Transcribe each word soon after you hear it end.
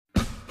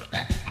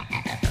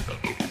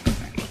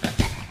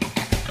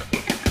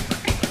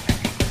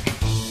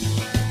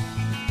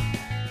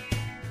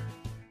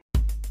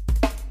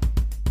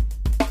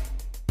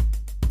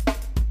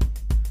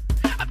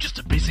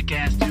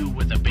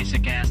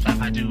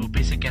do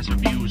basic ass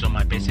reviews on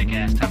my basic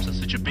ass tops. So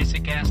sit your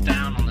basic ass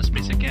down on this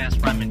basic ass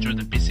rhyme. Enjoy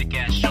the basic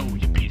ass show,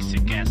 you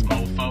basic ass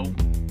mofo.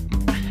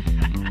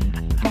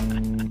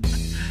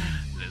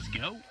 Let's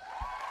go.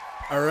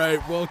 All right,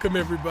 welcome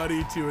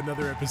everybody to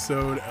another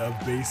episode of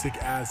Basic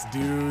Ass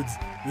Dudes.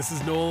 This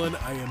is Nolan.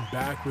 I am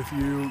back with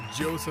you.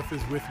 Joseph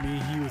is with me.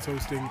 He was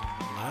hosting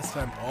last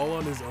time all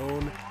on his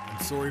own.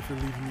 I'm sorry for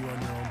leaving you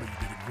on your own, but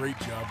you did a great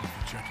job with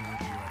the Chucky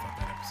review. I thought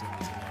that episode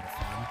was a lot of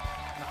fun.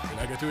 And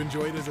I got to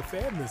enjoy it as a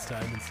fan this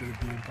time instead of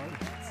being part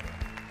of it.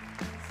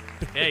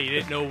 So. Yeah, you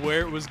didn't know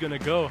where it was going to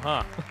go,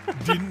 huh?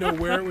 Didn't know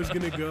where it was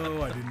going to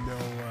go. I didn't know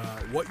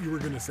what you were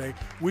going to say,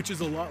 which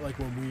is a lot like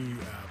when we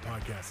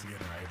podcast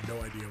together. I have no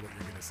idea what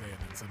you're going to say, and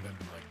then sometimes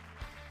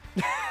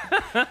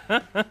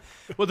I'm like...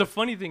 Well, the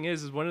funny thing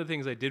is one of the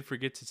things I did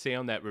forget to say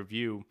on that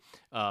review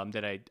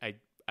that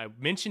I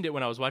mentioned it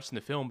when I was watching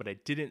the film, but I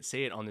didn't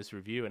say it on this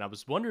review, and I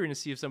was wondering to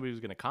see if somebody was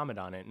going to comment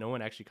on it. No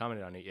one actually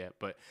commented on it yet,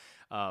 but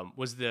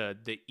was the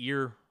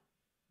ear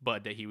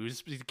bud that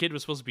the kid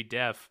was supposed to be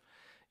deaf,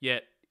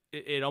 yet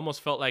it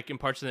almost felt like in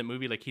parts of that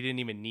movie like he didn't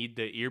even need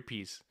the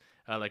earpiece.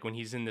 Like when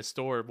he's in the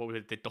store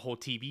with the whole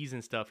TVs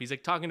and stuff, he's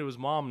like talking to his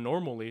mom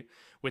normally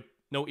with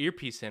no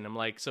earpiece in. I'm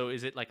like, so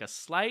is it like a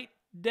slight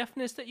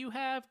deafness that you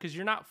have? Because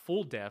you're not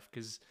full deaf.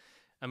 Because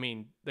I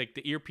mean, like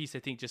the earpiece, I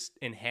think just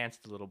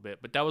enhanced a little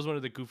bit. But that was one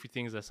of the goofy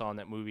things I saw in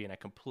that movie, and I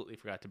completely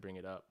forgot to bring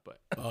it up. But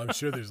I'm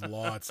sure there's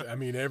lots. I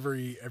mean,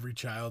 every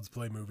Child's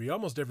Play movie,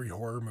 almost every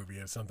horror movie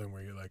has something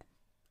where you're like,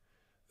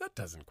 that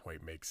doesn't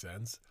quite make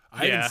sense.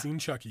 I haven't seen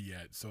Chucky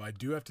yet, so I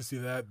do have to see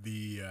that.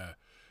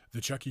 The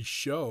Chucky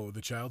show,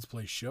 the Child's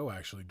Play show,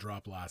 actually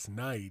dropped last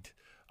night.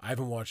 I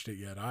haven't watched it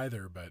yet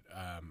either, but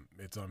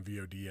it's on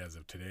VOD as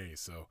of today.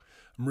 So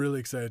I'm really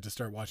excited to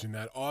start watching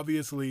that.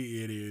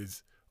 Obviously, it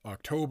is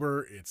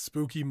October. It's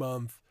spooky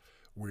month.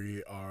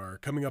 We are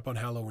coming up on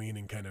Halloween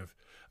and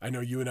I know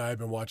you and I have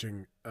been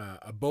watching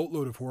a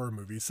boatload of horror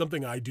movies,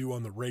 something I do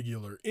on the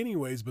regular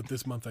anyways, but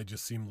this month I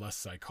just seem less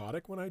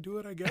psychotic when I do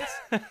it, I guess.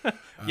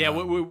 Yeah,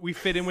 we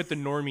fit in with the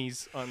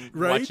normies on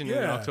watching it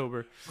in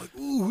October. Like,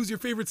 ooh, who's your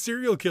favorite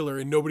serial killer?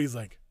 And nobody's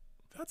like,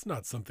 that's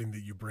not something that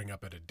you bring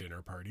up at a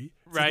dinner party.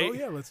 It's right?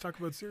 Like, oh, yeah, let's talk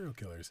about serial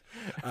killers.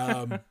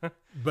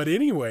 But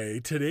anyway,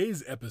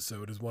 today's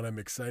episode is one I'm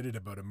excited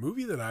about, a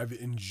movie that I've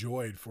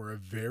enjoyed for a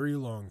very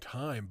long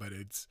time, but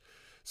it's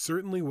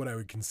certainly what I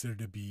would consider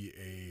to be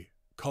a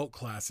cult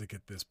classic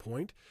at this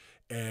point,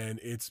 and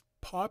it's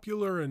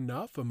popular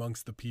enough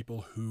amongst the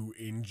people who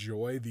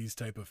enjoy these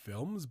type of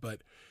films,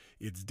 but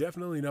it's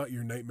definitely not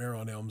your Nightmare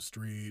on Elm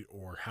Street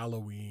or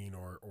Halloween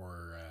or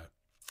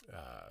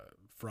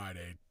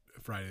Friday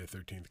the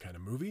 13th kind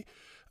of movie.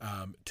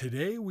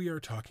 Today we are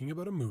talking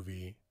about a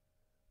movie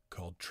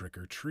called Trick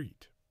or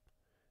Treat.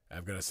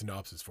 I've got a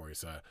synopsis for you,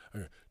 so I'm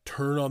going to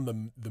turn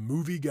on the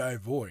movie guy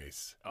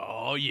voice.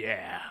 Oh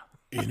yeah.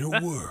 In a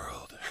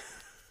world.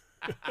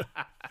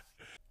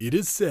 It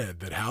is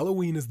said that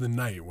Halloween is the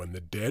night when the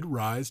dead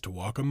rise to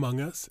walk among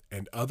us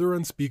and other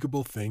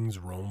unspeakable things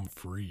roam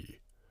free.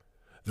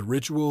 The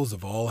rituals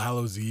of All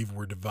Hallows Eve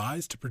were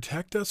devised to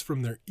protect us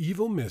from their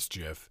evil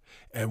mischief,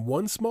 and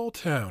one small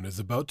town is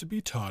about to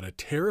be taught a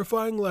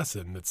terrifying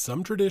lesson that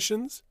some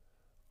traditions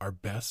are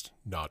best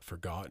not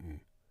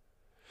forgotten.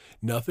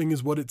 Nothing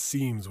is what it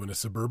seems when a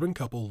suburban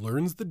couple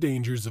learns the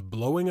dangers of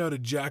blowing out a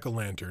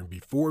jack-o'-lantern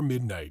before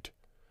midnight.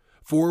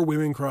 4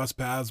 women cross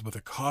paths with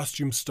a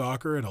costume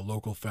stalker at a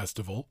local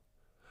festival.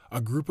 A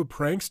group of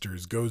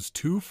pranksters goes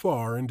too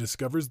far and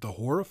discovers the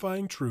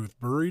horrifying truth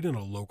buried in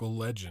a local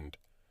legend.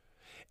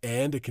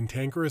 And a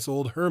cantankerous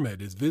old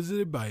hermit is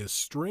visited by a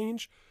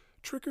strange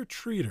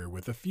trick-or-treater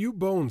with a few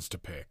bones to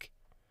pick.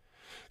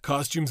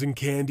 Costumes and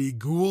candy,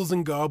 ghouls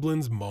and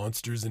goblins,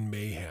 monsters and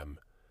mayhem.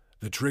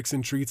 The tricks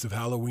and treats of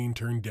Halloween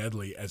turn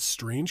deadly as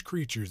strange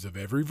creatures of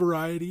every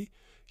variety,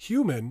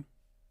 human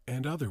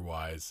and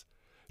otherwise,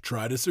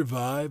 try to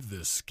survive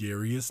the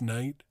scariest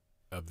night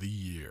of the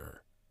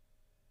year.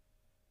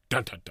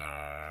 Dun dun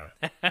dun.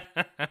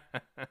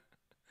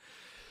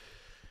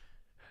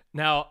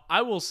 Now,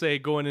 I will say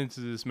going into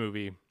this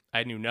movie,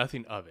 I knew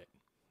nothing of it.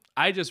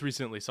 I just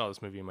recently saw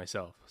this movie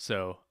myself.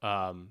 So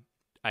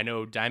I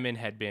know Diamond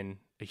had been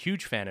a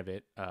huge fan of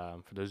it.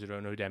 For those who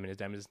don't know who Diamond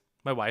is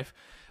my wife.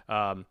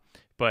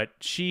 But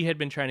she had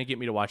been trying to get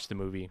me to watch the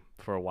movie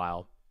for a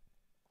while.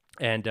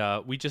 And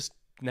we just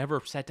never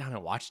sat down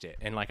and watched it.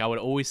 And like I would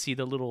always see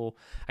the little,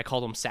 I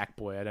called him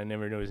Sackboy. I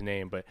never know his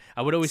name, but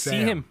I would always see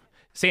him.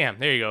 Sam,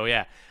 there you go.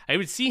 Yeah. I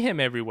would see him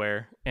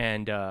everywhere.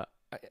 And, I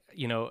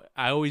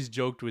always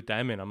joked with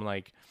Diamond. I'm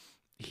like,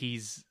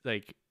 he's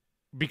like,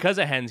 because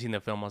I hadn't seen the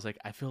film, I was like,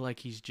 I feel like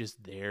he's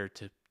just there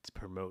to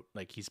promote,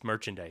 like he's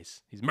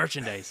merchandise.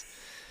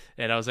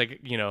 And I was like,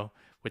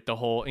 with the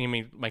whole, I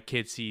mean, my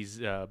kid sees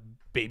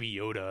Baby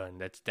Yoda, and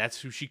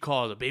that's who she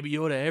calls it, Baby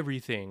Yoda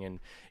everything,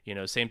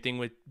 and same thing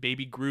with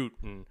Baby Groot,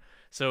 and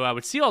so I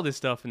would see all this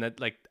stuff, and that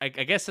like I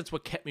guess that's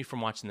what kept me from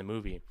watching the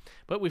movie.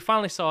 But we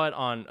finally saw it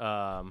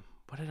on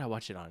what did I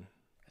watch it on?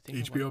 I think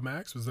HBO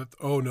Max, was that?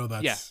 Oh no,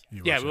 that's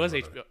it was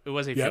HBO. It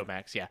was HBO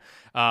Max, yeah.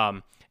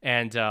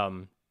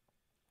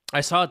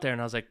 I saw it there,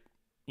 and I was like,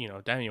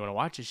 Diamond, you want to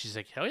watch it? She's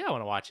like, hell yeah, I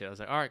want to watch it. I was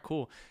like, all right,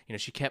 cool.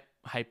 She kept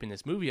hyping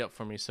this movie up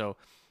for me. So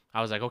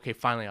I was like, okay,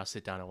 finally I'll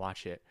sit down and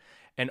watch it.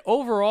 And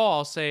overall,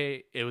 I'll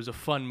say it was a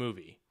fun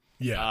movie.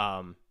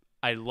 Yeah.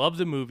 I love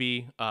the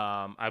movie.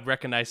 I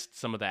recognized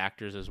some of the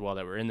actors as well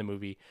that were in the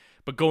movie.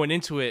 But going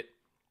into it,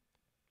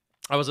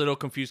 I was a little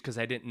confused because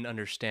I didn't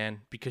understand,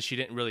 because I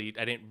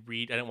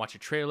didn't watch a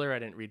trailer. I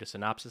didn't read a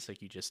synopsis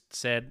like you just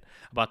said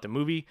about the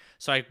movie.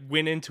 So I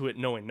went into it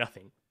knowing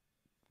nothing.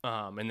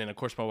 And then, of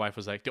course, my wife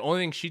was like, the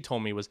only thing she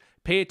told me was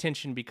pay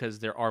attention because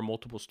there are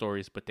multiple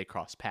stories, but they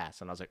cross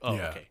paths. And I was like, oh,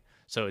 Yeah. okay.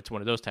 So it's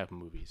one of those type of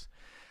movies.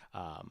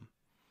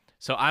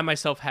 So I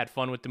myself had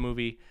fun with the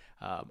movie.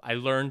 I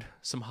learned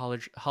some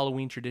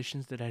Halloween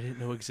traditions that I didn't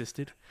know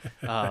existed,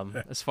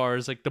 as far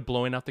as like the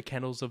blowing out the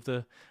candles of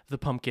the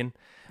pumpkin.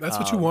 That's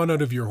what you want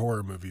out of your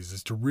horror movies,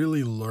 is to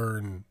really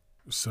learn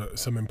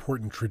some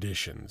important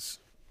traditions.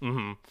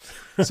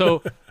 Mm-hmm.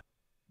 So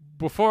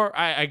before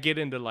I get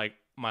into like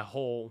my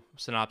whole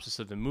synopsis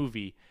of the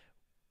movie,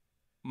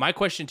 my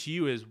question to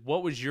you is,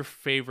 what was your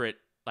favorite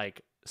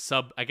like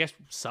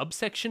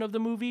subsection of the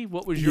movie?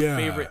 What was your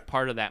favorite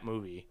part of that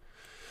movie?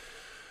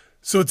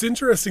 So it's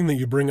interesting that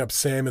you bring up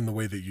Sam in the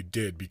way that you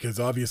did, because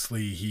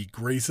obviously he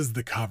graces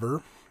the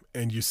cover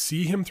and you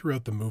see him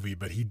throughout the movie,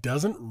 but he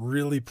doesn't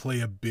really play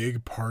a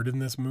big part in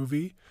this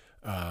movie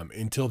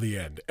until the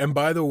end. And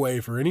by the way,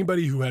 for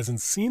anybody who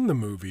hasn't seen the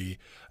movie,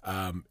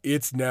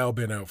 it's now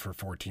been out for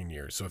 14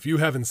 years. So if you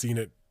haven't seen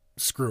it,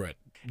 screw it.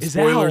 Is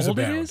that how old abound.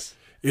 it is?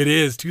 It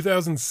is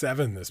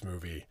 2007, this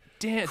movie.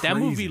 Damn, Crazy, that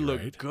movie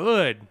looked right?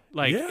 good.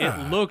 Like,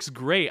 Yeah. it looks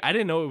great. I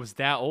didn't know it was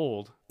that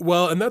old.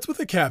 Well, and that's with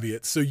a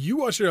caveat. So you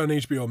watched it on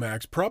HBO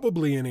Max,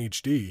 probably in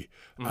HD.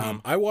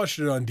 I watched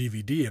it on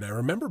DVD, and I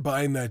remember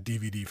buying that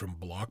DVD from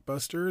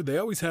Blockbuster. They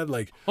always had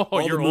like all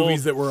the you're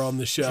movies old. that were on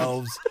the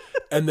shelves.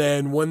 And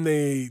then when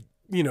they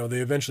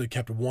eventually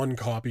kept one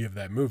copy of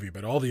that movie,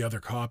 but all the other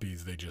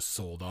copies they just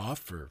sold off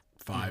for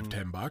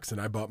 $5-10,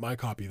 and I bought my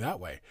copy that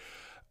way.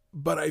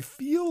 But I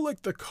feel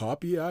like the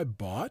copy I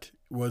bought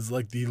was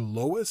like the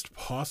lowest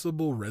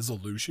possible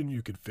resolution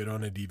you could fit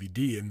on a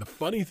DVD. And the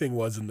funny thing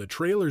was, in the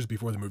trailers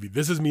before the movie,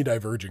 this is me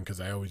diverging because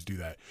I always do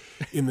that.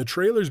 In the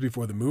trailers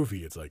before the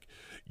movie, it's like,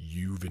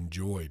 you've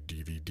enjoyed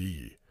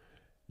DVD.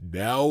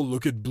 Now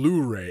look at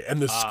Blu-ray.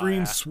 And the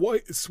screen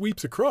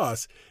sweeps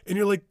across, and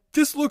you're like,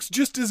 this looks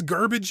just as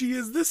garbagey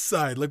as this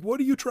side. Like,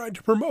 what are you trying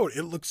to promote?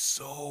 It looks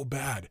so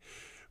bad.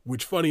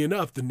 Which, funny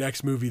enough, the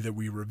next movie that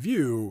we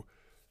review,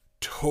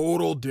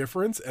 total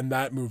difference, and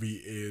that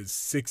movie is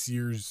 6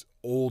 years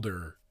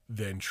older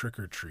than Trick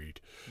or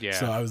Treat. Yeah.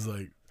 So I was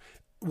like,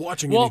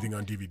 watching anything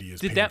on DVD is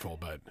painful.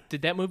 But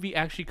did that movie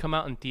actually come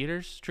out in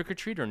theaters, Trick or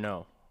Treat, or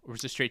no? Or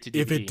was it straight to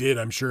DVD? if it did,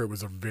 I'm sure it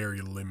was a very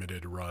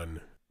limited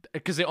run.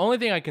 Because the only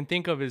thing I can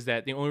think of is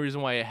that the only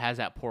reason why it has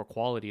that poor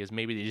quality is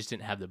maybe they just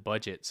didn't have the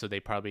budget, so they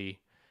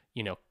probably,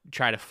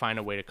 try to find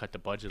a way to cut the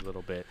budget a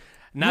little bit.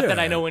 Not that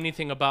I know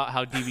anything about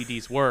how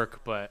DVDs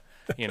work, but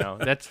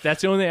that's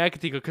the only thing I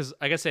can think of. Because,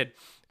 like I said,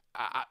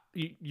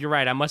 you're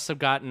right. I must have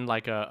gotten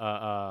like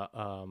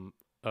a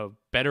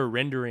better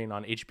rendering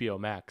on HBO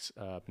Max.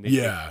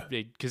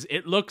 Because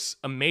it looks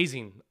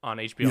amazing on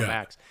HBO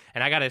Max.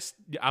 And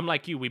I'm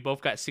like you. We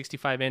both got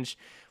 65-inch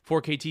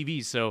 4K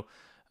TVs, so.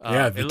 The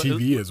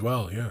TV as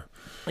well, yeah.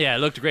 Yeah, it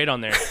looked great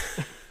on there.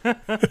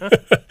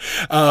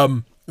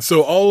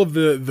 So all of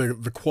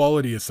the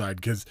quality aside,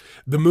 because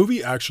the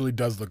movie actually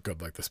does look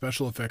good. Like, the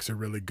special effects are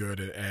really good,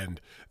 and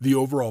the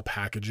overall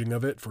packaging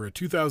of it for a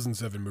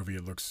 2007 movie,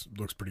 it looks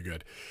pretty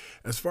good.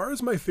 As far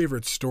as my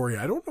favorite story,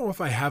 I don't know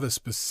if I have a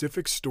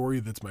specific story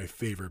that's my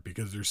favorite,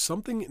 because there's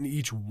something in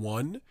each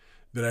one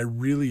that I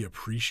really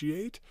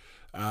appreciate.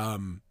 I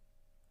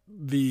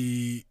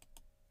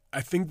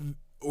think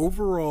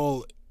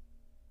overall,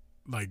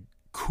 like,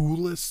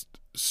 coolest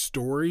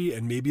story,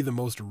 and maybe the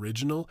most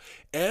original,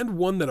 and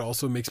one that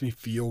also makes me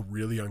feel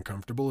really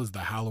uncomfortable, is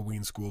the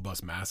Halloween school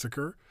bus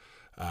massacre.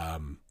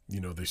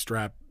 They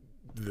strap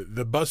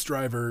the bus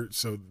driver.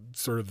 So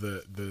sort of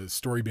the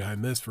story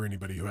behind this, for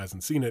anybody who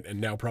hasn't seen it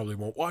and now probably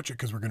won't watch it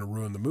because we're going to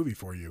ruin the movie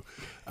for you.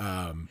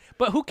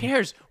 But who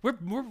cares?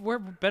 We're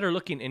better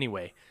looking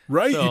anyway.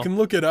 Right? So. You can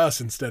look at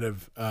us instead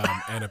of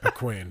Anna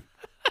Paquin.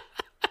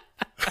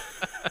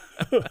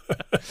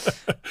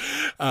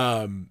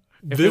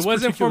 If it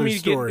wasn't for me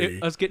to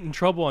get us getting in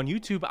trouble on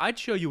YouTube, I'd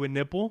show you a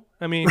nipple.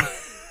 I mean,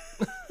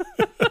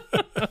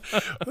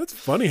 that's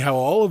funny how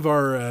all of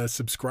our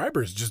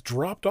subscribers just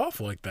dropped off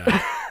like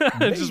that.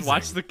 Just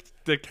watch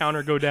the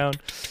counter go down.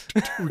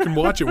 We can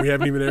watch it. We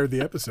haven't even aired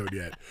the episode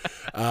yet.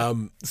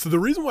 So the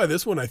reason why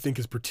this one I think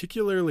is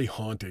particularly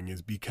haunting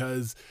is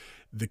because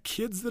the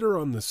kids that are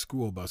on the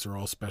school bus are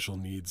all special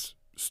needs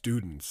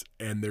students,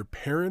 and their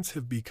parents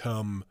have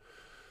become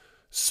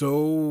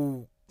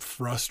so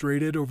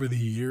frustrated over the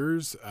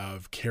years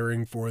of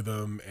caring for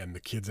them and the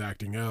kids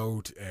acting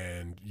out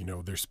and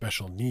their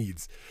special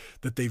needs,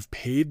 that they've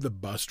paid the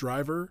bus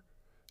driver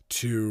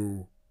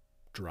to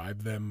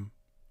drive them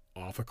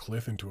off a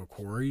cliff into a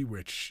quarry,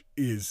 which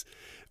is,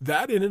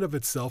 that in and of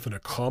itself, in a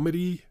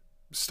comedy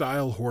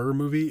style horror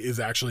movie,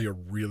 is actually a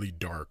really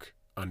dark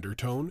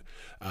undertone.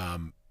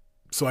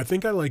 So I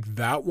think I like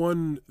that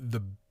one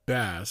the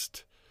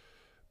best.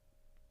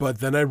 But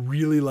then I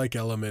really like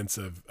elements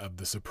of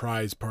the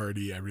surprise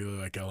party. I really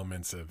like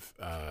elements of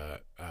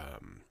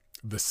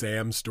the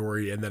Sam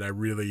story. And then I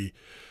really,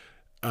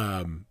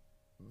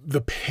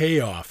 the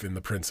payoff in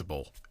the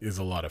principal is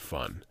a lot of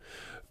fun.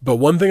 But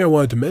one thing I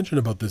wanted to mention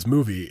about this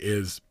movie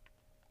is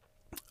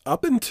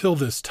up until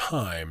this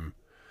time,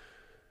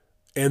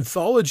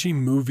 anthology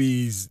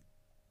movies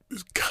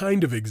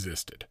kind of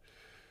existed.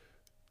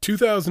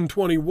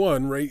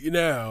 2021 right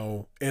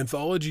now,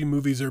 anthology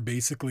movies are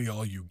basically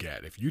all you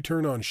get. If you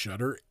turn on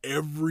Shudder,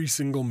 every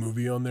single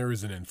movie on there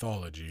is an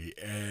anthology,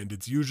 and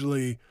it's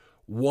usually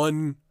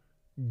one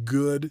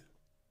good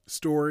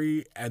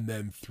story and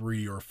then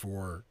 3 or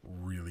 4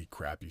 really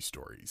crappy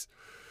stories.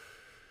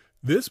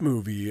 This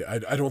movie, I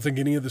don't think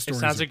any of the stories.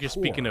 It sounds like you're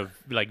speaking of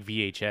like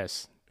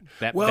VHS.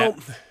 That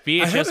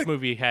VHS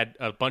movie had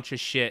a bunch of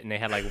shit, and they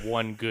had like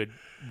one good,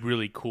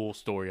 really cool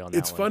story on that.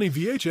 It's funny,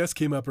 VHS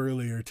came up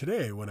earlier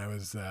today when I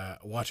was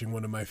watching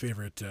one of my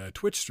favorite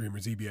Twitch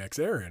streamers, EBX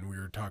Aaron. We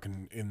were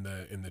talking in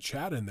the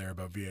chat in there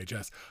about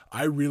VHS.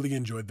 I really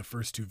enjoyed the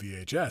first 2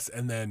 VHS,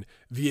 and then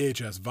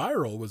VHS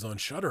Viral was on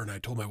Shudder, and I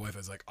told my wife, I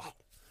was like, oh,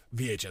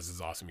 VHS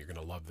is awesome. You're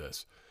going to love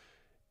this.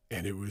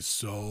 And it was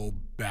so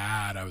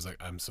bad. I was like,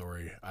 I'm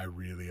sorry. I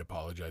really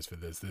apologize for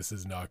this. This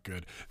is not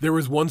good. There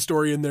was one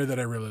story in there that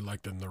I really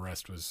liked, and the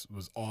rest was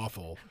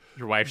awful.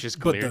 Your wife's just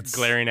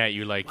glaring at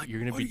you like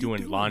you're going to be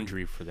doing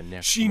laundry for the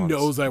next She months.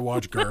 knows I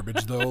watch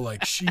garbage, though.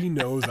 Like, she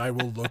knows I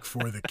will look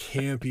for the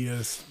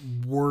campiest,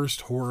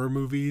 worst horror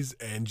movies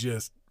and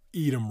just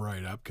eat them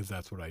right up, because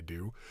that's what I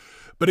do.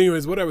 But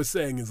anyways, what I was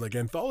saying is, like,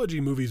 anthology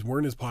movies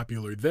weren't as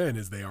popular then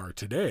as they are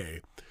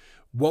today.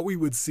 What we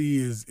would see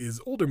is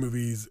older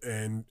movies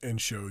and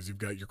shows. You've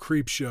got your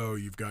Creep Show,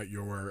 you've got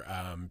your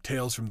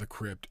Tales from the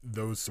Crypt,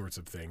 those sorts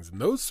of things.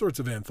 And those sorts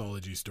of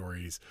anthology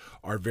stories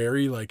are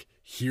very like,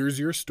 here's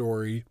your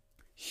story,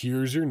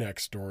 here's your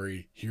next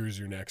story, here's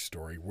your next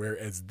story.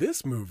 Whereas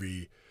this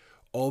movie,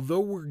 although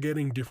we're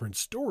getting different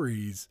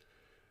stories,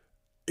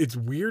 it's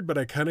weird, but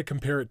I kind of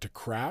compare it to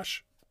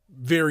Crash.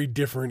 Very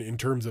different in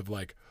terms of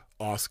like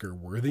Oscar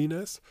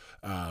worthiness,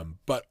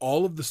 but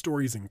all of the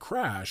stories in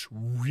Crash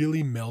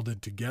really melded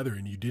together,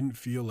 and you didn't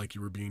feel like you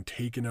were being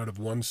taken out of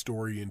one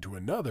story into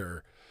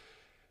another.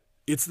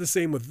 It's the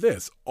same with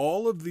this.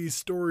 All of these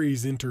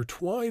stories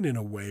intertwine in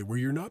a way where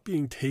you're not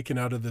being taken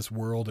out of this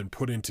world and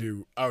put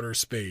into outer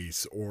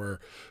space or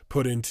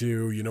put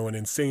into, you know, an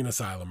insane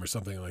asylum or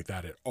something like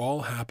that. It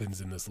all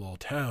happens in this little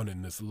town,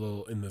 in this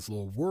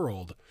little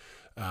world,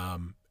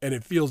 and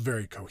it feels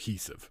very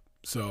cohesive.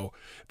 So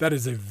that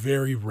is a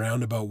very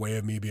roundabout way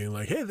of me being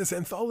like, hey, this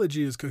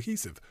anthology is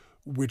cohesive,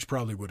 which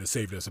probably would have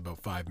saved us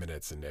about 5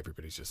 minutes. And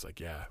everybody's just like,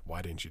 yeah,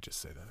 why didn't you just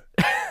say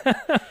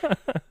that?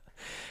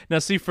 Now,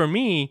 see, for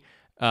me,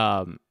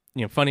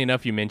 funny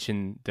enough, you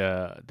mentioned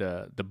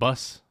the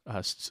bus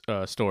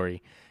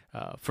story.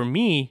 For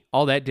me,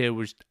 all that did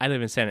was, I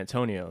live in San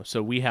Antonio,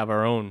 so we have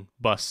our own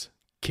bus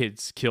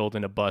kids killed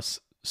in a bus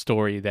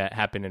story that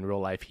happened in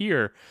real life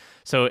here.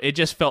 So it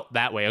just felt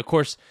that way. Of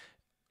course,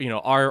 you know,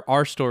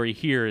 our story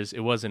here is, it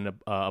wasn't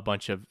a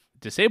bunch of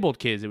disabled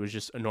kids. It was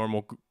just a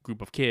normal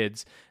group of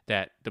kids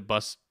that the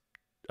bus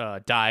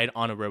died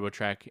on a railroad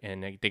track,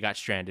 and they got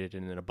stranded,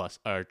 and then a bus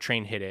or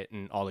train hit it,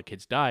 and all the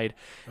kids died.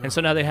 And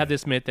so now they have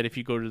this myth that if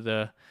you go to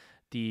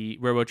the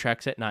railroad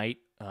tracks at night,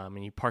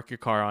 and you park your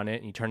car on it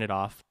and you turn it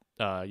off,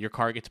 your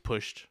car gets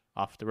pushed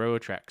off the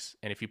railroad tracks.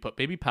 And if you put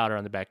baby powder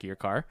on the back of your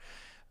car,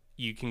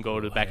 you can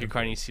go to the back of your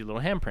car and you see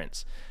little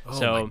handprints.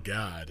 Oh my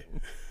God.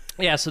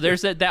 Yeah, so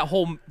there's that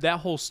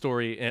whole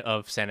story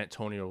of San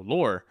Antonio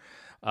lore.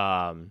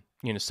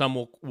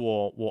 Some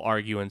will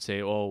argue and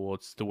say, oh, well,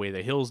 it's the way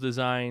the hill's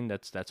designed.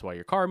 That's why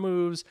your car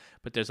moves.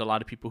 But there's a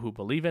lot of people who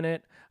believe in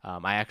it.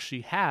 I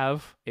actually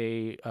have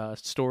a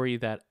story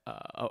that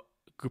a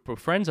group of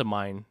friends of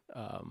mine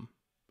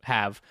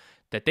have,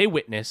 that they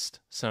witnessed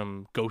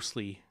some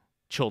ghostly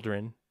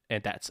children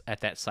at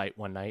that site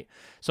one night.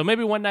 So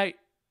maybe one night,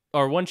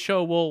 or one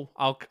show,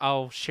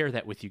 I'll share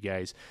that with you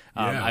guys.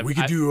 We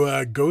could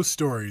do ghost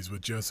stories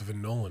with Joseph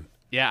and Nolan.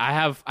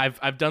 Yeah,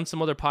 I've done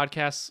some other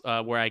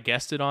podcasts where I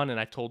guested on, and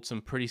I told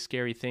some pretty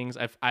scary things.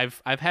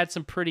 I've had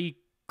some pretty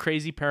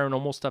crazy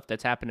paranormal stuff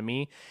that's happened to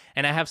me,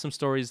 and I have some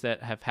stories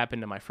that have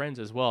happened to my friends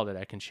as well that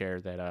I can share.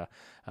 That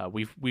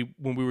we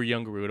when we were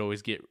younger, we would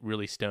always get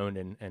really stoned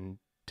and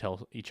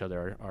tell each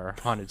other our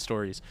haunted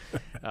stories.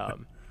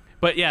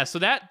 But yeah, so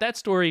that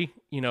story,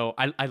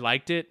 I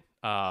liked it.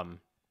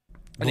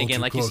 And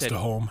again, like you said, to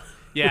home.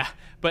 Yeah,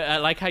 but I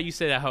like how you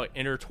said how it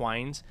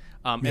intertwines.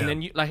 And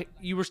then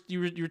you were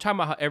talking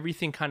about how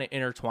everything kind of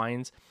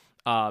intertwines.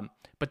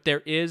 But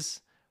there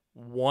is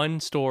one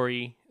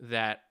story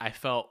that I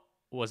felt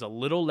was a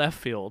little left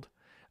field.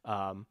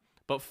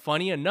 But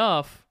funny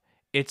enough,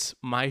 it's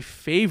my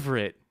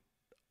favorite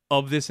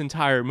of this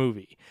entire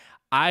movie.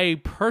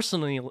 I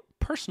personally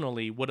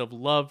would have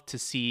loved to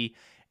see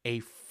a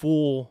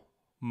full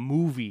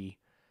movie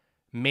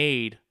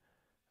made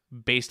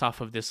based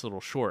off of this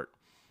little short.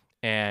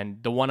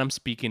 And the one I'm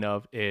speaking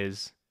of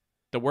is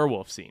the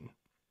werewolf scene.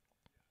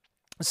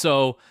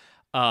 So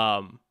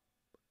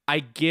I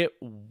get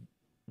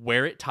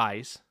where it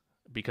ties,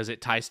 because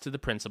it ties to the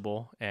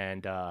principal,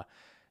 and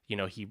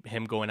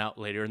him going out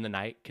later in the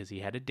night because he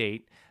had a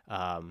date.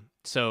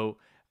 So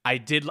I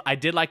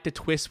did like the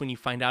twist when you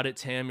find out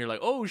it's him. You're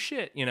like, oh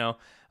shit,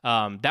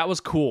 that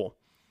was cool.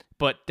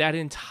 But that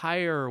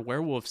entire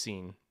werewolf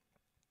scene,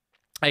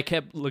 I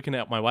kept looking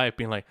at my wife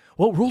being like,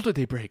 what rule did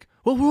they break?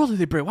 What rule did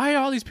they break? Why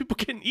are all these people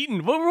getting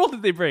eaten? What rule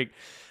did they break?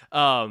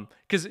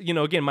 Because,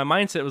 again, my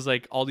mindset was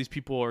like, all these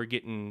people are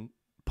getting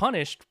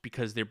punished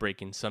because they're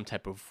breaking some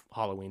type of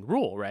Halloween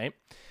rule, right?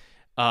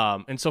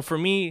 And so for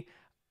me,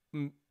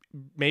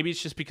 maybe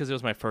it's just because it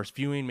was my first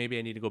viewing. Maybe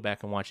I need to go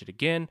back and watch it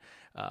again.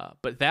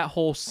 But that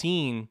whole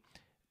scene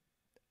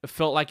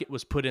felt like it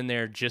was put in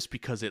there just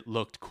because it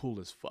looked cool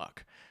as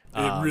fuck.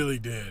 It really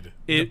did.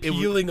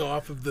 Peeling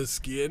off of the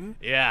skin.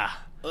 Yeah.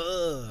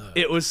 Ugh.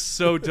 It was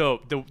so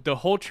dope. The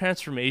whole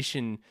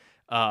transformation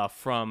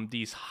from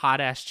these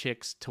hot ass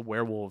chicks to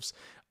werewolves,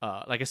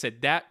 like I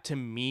said, that to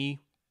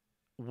me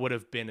would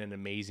have been an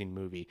amazing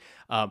movie.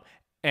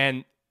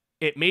 And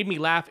it made me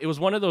laugh. It was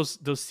one of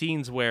those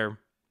scenes where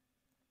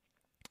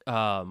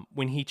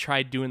when he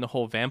tried doing the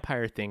whole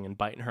vampire thing and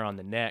biting her on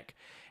the neck,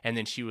 and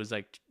then she was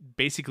like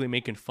basically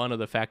making fun of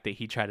the fact that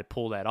he tried to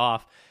pull that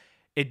off.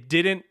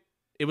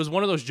 It was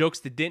one of those jokes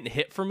that didn't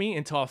hit for me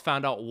until I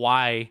found out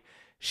why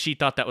she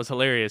thought that was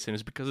hilarious, and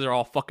it's because they're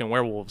all fucking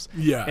werewolves.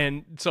 Yeah.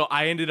 And so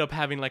I ended up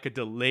having like a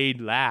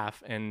delayed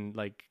laugh, and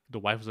like the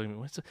wife was like,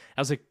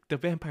 I was like, the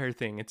vampire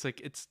thing. It's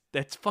like,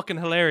 that's fucking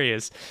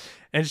hilarious.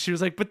 And she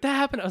was like, but that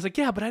happened. I was like,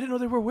 yeah, but I didn't know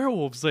they were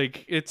werewolves.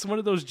 Like, it's one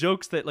of those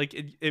jokes that like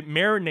it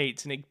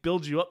marinates and it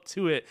builds you up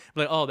to it.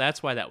 Like, oh,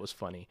 that's why that was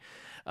funny.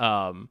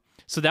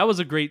 So that was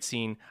a great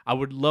scene. I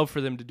would love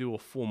for them to do a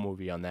full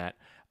movie on that.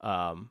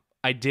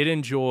 I did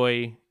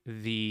enjoy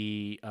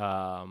the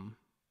whole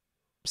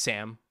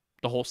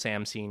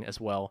Sam scene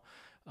as well.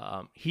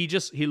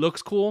 He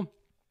looks cool,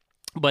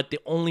 but the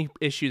only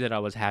issue that I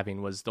was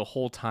having was the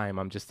whole time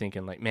I'm just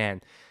thinking like, man,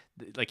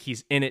 like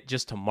he's in it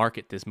just to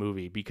market this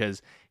movie,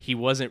 because he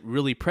wasn't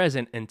really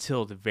present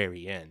until the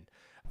very end.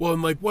 Well,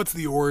 and like, what's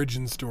the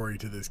origin story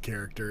to this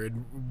character,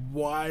 and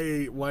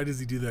why does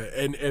he do that?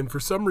 And for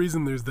some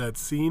reason, there's that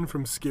scene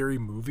from Scary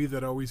Movie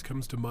that always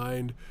comes to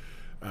mind,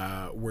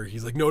 where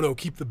he's like, no,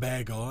 keep the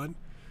bag on.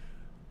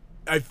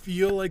 I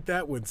feel like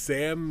that when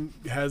Sam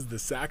has the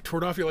sack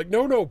torn off, you're like,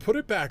 no, put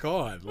it back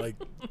on. Like,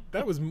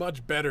 that was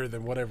much better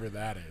than whatever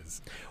that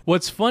is.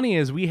 What's funny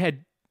is we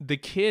had the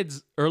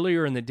kids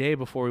earlier in the day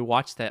before we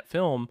watched that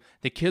film.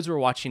 The kids were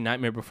watching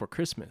Nightmare Before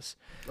Christmas.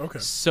 Okay.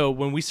 So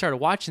when we started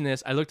watching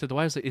this, I looked at the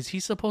wife. I was like, is he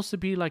supposed to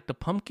be like the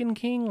Pumpkin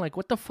King? Like,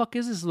 what the fuck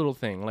is this little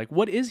thing? Like,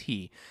 what is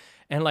he?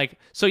 And like,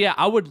 so yeah,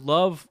 I would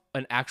love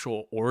an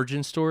actual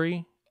origin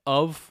story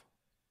of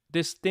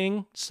this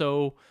thing.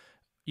 So,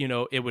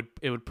 it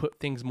would put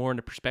things more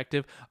into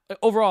perspective.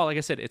 Overall, like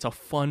I said, it's a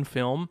fun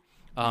film.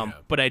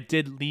 But I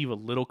did leave a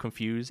little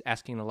confused,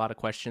 asking a lot of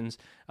questions,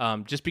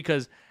 just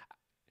because.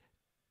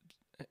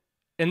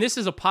 And this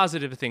is a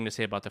positive thing to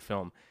say about the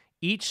film.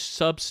 Each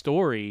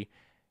sub-story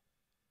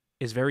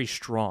is very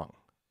strong.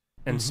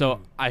 And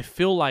so I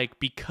feel like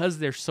because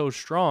they're so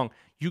strong,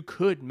 you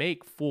could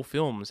make full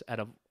films out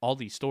of all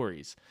these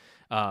stories.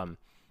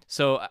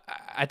 So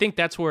I think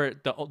that's where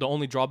the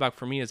only drawback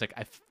for me is like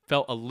I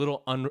felt a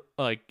little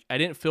I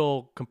didn't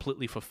feel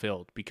completely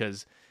fulfilled,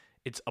 because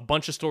it's a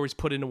bunch of stories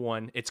put into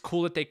one. It's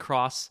cool that they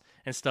cross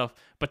and stuff,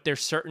 but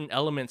there's certain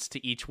elements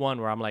to each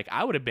one where I'm like,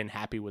 I would have been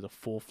happy with a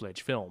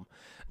full-fledged film.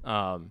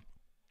 And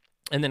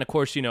then of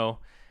course,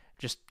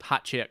 just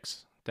hot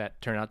chicks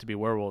that turn out to be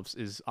werewolves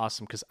is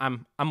awesome, because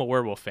I'm a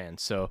werewolf fan.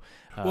 So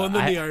well, and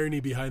then the irony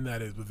behind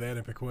that is with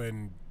Anna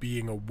Paquin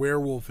being a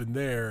werewolf in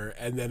there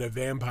and then a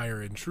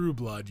vampire in True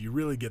Blood, you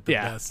really get the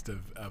best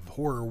of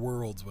horror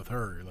worlds with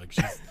her. Like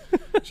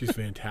she's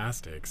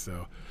fantastic.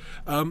 So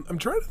I'm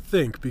trying to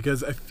think,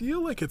 because I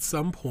feel like at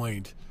some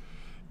point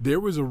there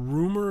was a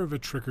rumor of a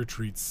Trick or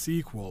Treat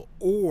sequel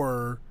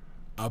or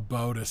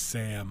about a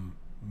Sam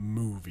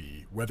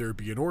movie, whether it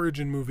be an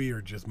origin movie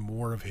or just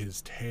more of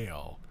his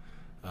tale.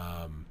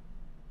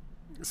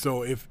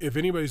 So if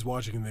anybody's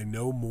watching and they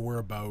know more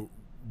about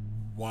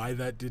why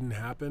that didn't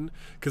happen,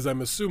 because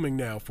I'm assuming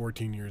now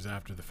 14 years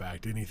after the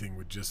fact, anything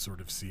would just sort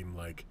of seem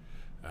like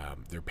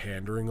they're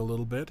pandering a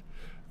little bit.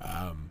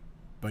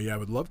 But yeah, I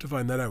would love to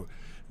find that out.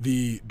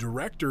 The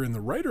director and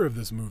the writer of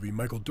this movie,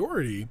 Michael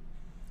Dougherty,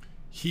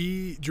 do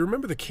you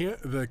remember the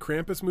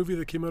Krampus movie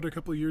that came out a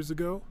couple of years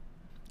ago?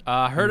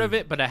 Heard of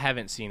it, but I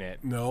haven't seen it.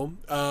 No.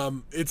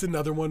 It's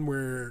another one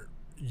where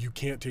you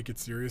can't take it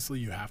seriously.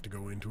 You have to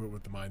go into it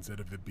with the mindset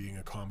of it being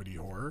a comedy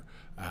horror.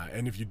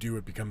 And if you do,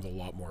 it becomes a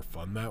lot more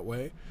fun that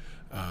way.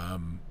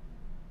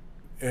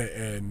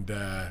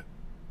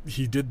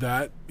 He did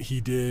that.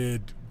 He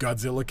did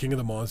Godzilla King of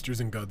the Monsters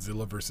and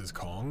Godzilla vs.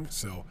 Kong.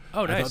 So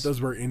nice. I thought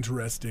those were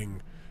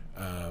interesting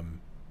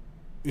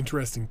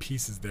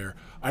pieces there.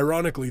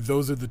 Ironically,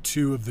 those are the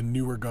two of the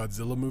newer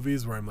Godzilla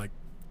movies where I'm like,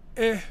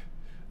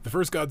 The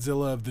first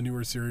Godzilla of the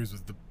newer series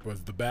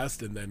was the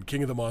best, and then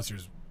King of the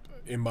Monsters,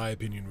 in my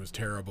opinion, was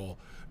terrible.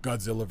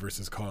 Godzilla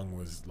versus Kong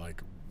was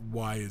like,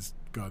 why is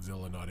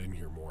Godzilla not in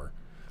here more?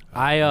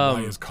 Why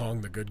is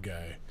Kong the good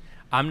guy?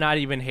 I'm not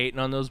even hating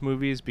on those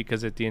movies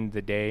because at the end of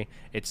the day,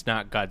 it's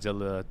not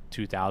Godzilla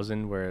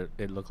 2000 where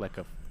it looked like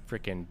a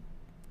freaking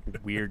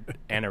weird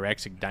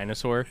anorexic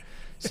dinosaur.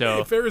 So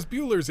hey, Ferris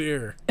Bueller's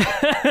here.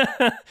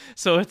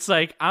 So it's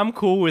like I'm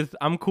cool with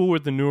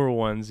the newer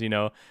ones, you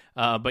know.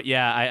 But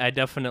yeah, I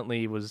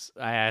definitely was.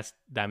 I asked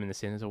Diamond the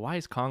Sin, so why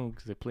is Kong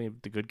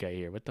the good guy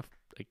here? What the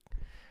like?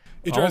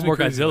 It drives me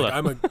crazy.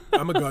 Godzilla. Like,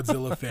 I'm a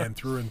Godzilla fan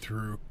through and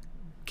through.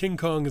 King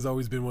Kong has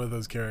always been one of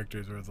those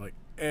characters where it's like,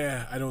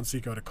 I don't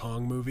seek out a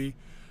Kong movie.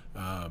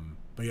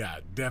 But yeah,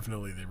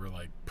 definitely they were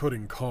like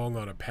putting Kong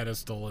on a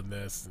pedestal in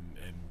this,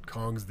 and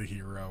Kong's the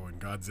hero, and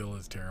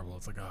Godzilla's terrible.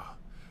 It's like,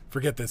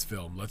 forget this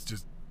film. Let's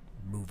just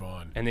move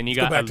on. And then Let's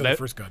go back to the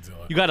first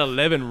Godzilla. You got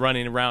 11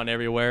 running around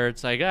everywhere.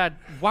 It's like, God,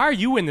 why are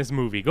you in this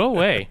movie? Go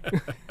away.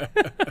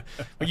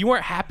 But you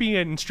weren't happy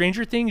in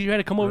Stranger Things? You had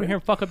to come over here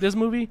and fuck up this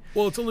movie?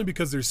 Well, it's only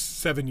because there's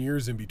 7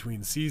 years in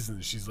between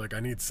seasons. She's like, I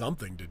need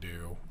something to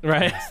do.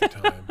 Right. That's the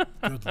time.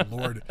 Good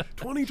Lord.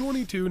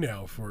 2022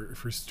 now for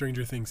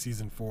Stranger Things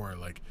Season 4.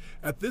 Like,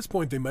 at this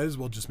point, they might as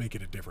well just make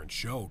it a different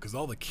show because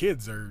all the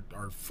kids are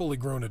fully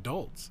grown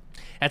adults.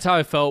 That's how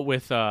I felt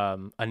with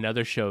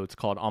another show. It's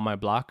called On My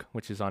Block,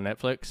 which is on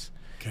Netflix.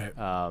 Okay.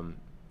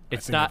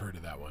 It's I've heard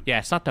of that one. Yeah,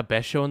 it's not the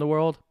best show in the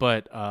world,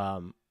 but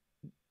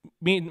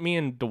me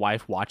and the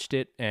wife watched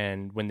it,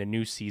 and when the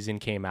new season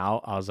came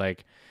out, I was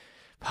like,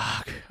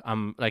 fuck.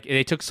 I'm like,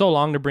 they took so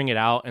long to bring it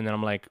out, and then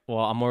I'm like, well,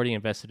 I'm already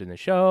invested in the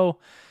show.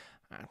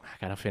 I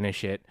gotta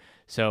finish it.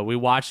 So we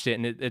watched it,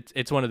 and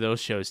it's one of those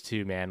shows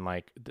too, man.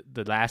 Like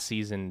the last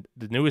season,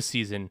 the newest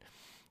season,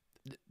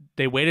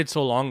 they waited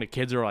so long. The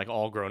kids are like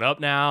all grown up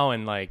now,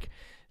 and like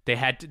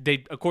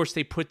of course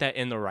they put that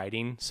in the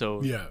writing,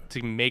 so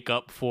to make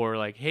up for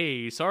like,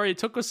 hey, sorry it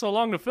took us so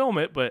long to film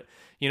it, but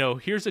you know,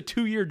 here's a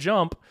 2-year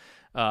jump.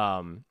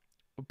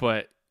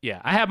 But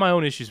yeah, I have my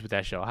own issues with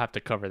that show. I'll have to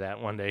cover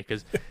that one day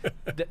because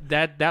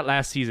that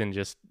last season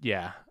just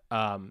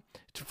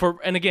for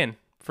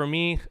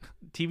me,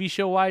 TV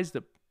show wise,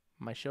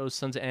 my show is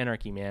Sons of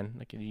Anarchy, man.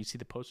 Like you see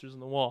the posters on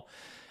the wall.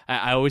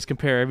 I always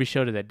compare every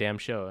show to that damn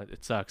show.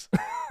 It sucks.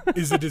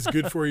 Is it as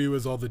good for you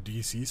as all the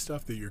DC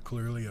stuff that you're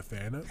clearly a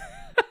fan of?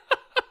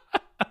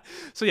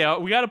 So yeah,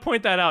 we got to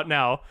point that out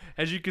now.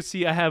 As you can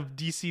see, I have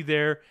DC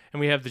there, and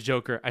we have the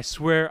Joker. I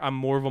swear I'm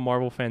more of a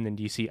Marvel fan than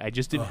DC. I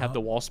just didn't have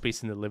the wall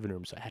space in the living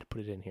room, so I had to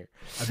put it in here.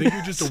 I think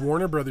you're just a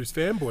Warner Brothers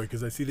fanboy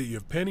because I see that you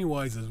have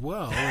Pennywise as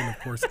well, and of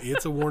course,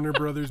 it's a Warner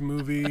Brothers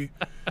movie.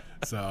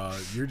 So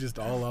you're just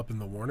all up in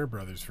the Warner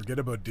Brothers. Forget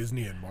about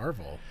Disney and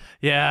Marvel.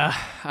 Yeah,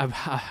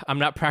 I'm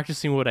not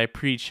practicing what I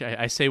preach.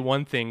 I say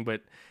one thing,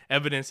 but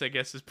evidence, I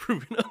guess, is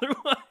proving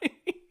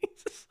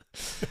otherwise.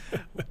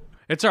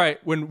 It's all right.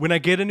 When I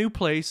get a new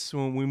place,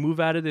 when we move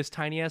out of this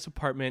tiny ass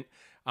apartment,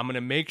 I'm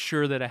gonna make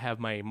sure that I have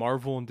my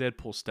Marvel and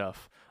Deadpool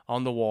stuff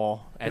on the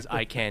wall as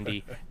eye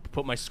candy.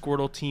 Put my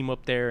Squirtle team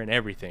up there and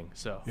everything.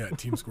 So yeah,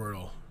 Team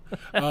Squirtle.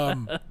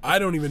 I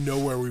don't even know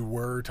where we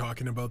were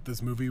talking about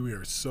this movie. We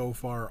are so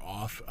far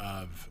off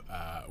of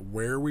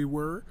where we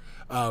were.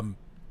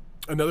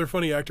 Another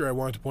funny actor I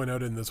wanted to point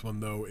out in this one,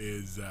 though,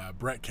 is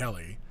Brett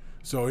Kelly.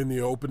 So in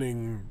the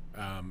opening,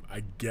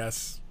 I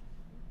guess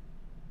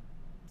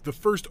the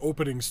first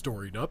opening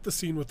story, not the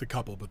scene with the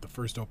couple, but the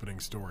first opening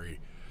story,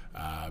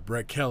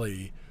 Brett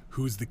Kelly,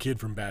 who's the kid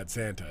from Bad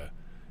Santa,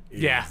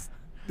 is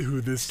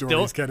who this story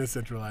is kind of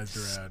centralized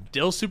around.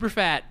 Still super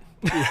fat.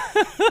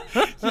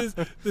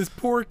 This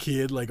poor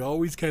kid, like,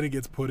 always kind of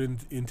gets put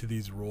into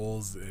these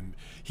roles, and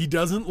he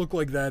doesn't look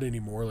like that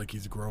anymore. Like,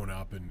 he's grown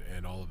up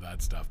and all of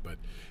that stuff. But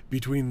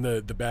between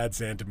the Bad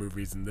Santa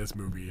movies and this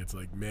movie, it's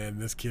like, man,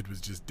 this kid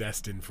was just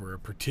destined for a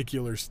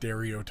particular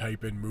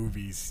stereotype in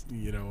movies,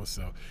 you know.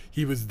 So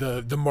he was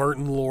the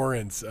Martin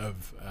Lawrence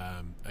of,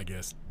 I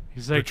guess,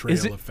 he's like,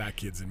 portrayal of fat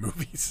kids in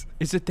movies.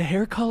 Is it the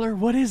hair color?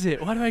 What is it?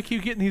 Why do I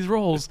keep getting these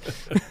roles?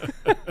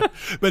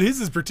 But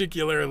his is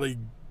particularly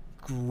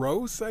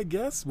gross, I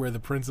guess, where the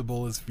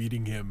principal is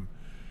feeding him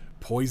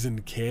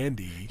poisoned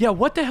candy. Yeah,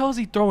 what the hell is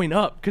he throwing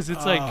up? Because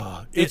it's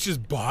like it's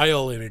just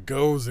bile, and it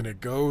goes and it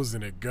goes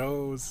and it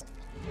goes.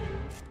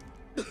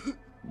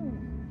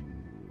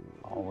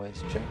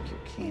 Always check your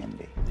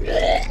candy.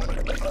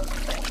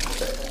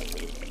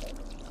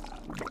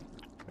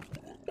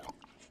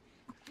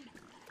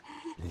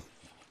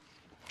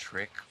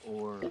 Trick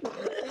or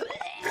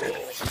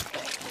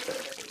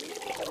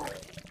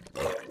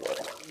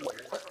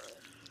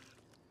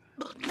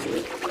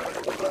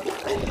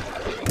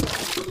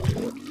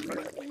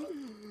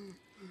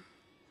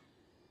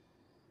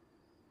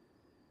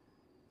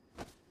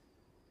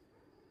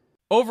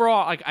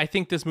overall, I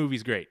think this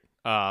movie's great.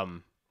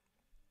 Like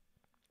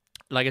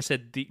I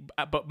said,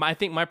 I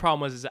think my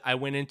problem was I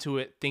went into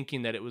it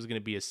thinking that it was going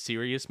to be a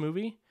serious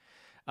movie.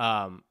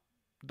 The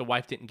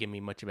wife didn't give me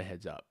much of a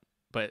heads up,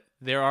 but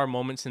there are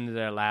moments in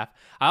there I laugh.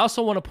 I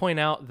also want to point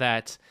out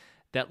that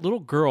little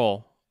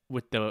girl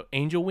with the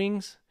angel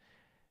wings,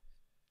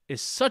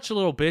 is such a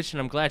little bitch, and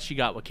I'm glad she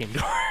got what came to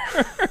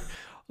her.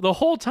 The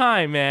whole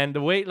time, man,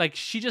 the way, like,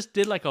 she just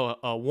did like a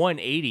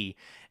 180,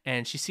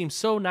 and she seems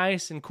so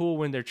nice and cool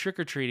when they're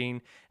trick-or-treating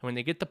and when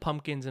they get the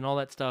pumpkins and all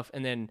that stuff.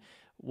 And then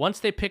once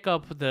they pick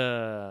up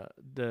the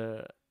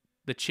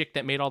chick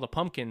that made all the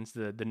pumpkins,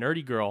 the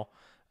nerdy girl,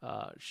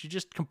 she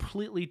just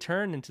completely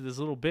turned into this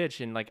little bitch.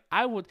 And like,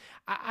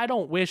 I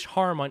don't wish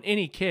harm on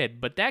any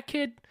kid, but that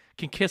kid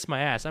can kiss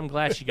my ass. I'm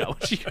glad she got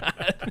what she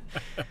got.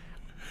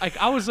 Like,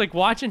 I was like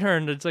watching her,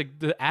 and it's like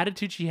the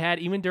attitude she had,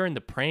 even during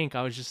the prank,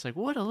 I was just like,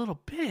 what a little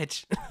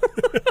bitch.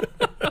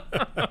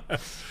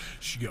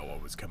 She got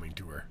what was coming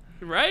to her.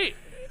 Right?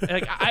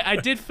 Like, I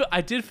did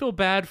feel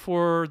bad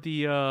for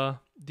the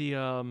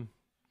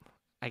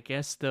I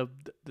guess the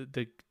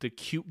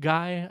cute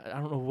guy. I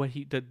don't know what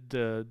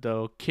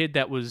the kid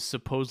that was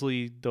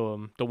supposedly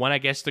the one, I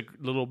guess the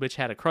little bitch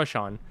had a crush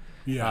on.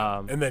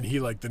 Yeah. And then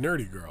he liked the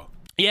nerdy girl.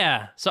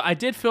 Yeah, so I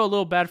did feel a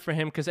little bad for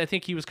him, because I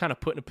think he was kind of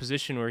put in a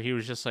position where he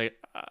was just like,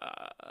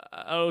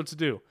 I don't know what to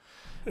do.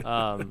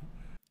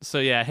 So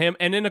yeah, him,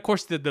 and then of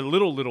course the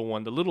little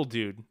one, the little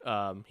dude,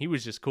 he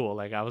was just cool.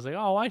 Like, I was like,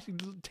 oh, I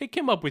should take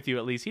him up with you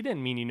at least. He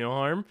didn't mean you no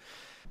harm.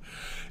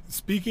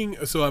 Speaking,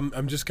 so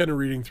I'm just kind of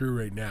reading through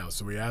right now.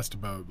 So we asked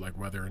about like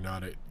whether or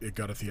not it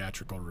got a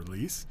theatrical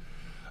release.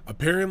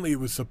 Apparently it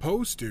was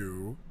supposed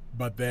to,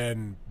 but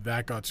then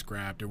that got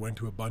scrapped. It went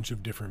to a bunch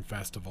of different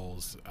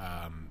festivals,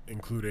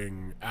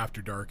 including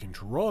After Dark in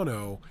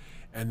Toronto,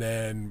 and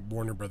then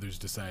Warner Brothers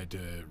decided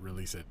to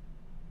release it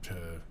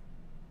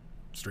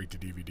straight to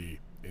DVD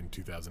in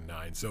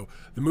 2009. So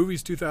the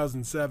movie's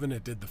 2007.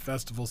 It did the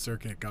festival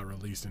circuit, got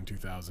released in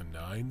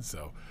 2009.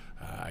 So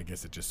I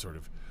guess it just sort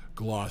of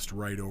glossed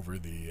right over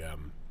the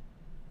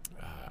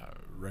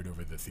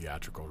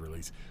theatrical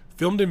release.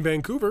 Filmed in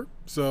Vancouver,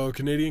 so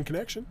Canadian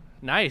connection.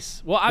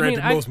 Nice. Well,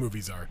 Granted, most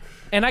movies are.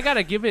 And I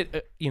gotta give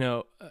it,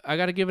 I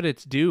gotta give it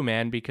its due,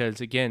 man,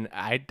 because again,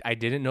 I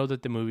didn't know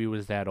that the movie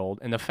was that old,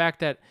 and the fact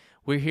that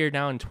we're here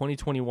now in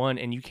 2021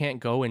 and you can't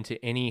go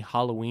into any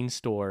Halloween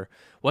store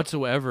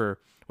whatsoever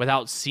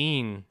without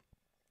seeing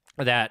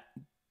the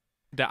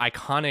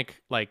iconic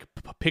like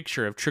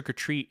picture of Trick or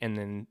Treat, and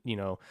then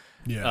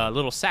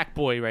little sack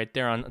boy right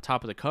there on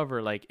top of the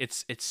cover. Like,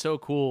 it's so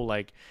cool,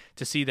 like,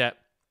 to see that.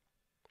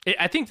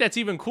 I think that's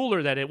even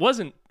cooler that it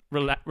wasn't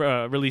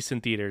released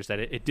in theaters, that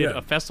it did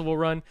a festival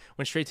run,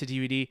 went straight to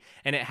DVD,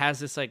 and it has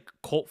this like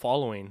cult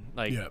following,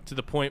 like to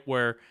the point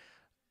where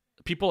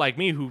people like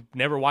me who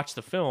never watched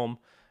the film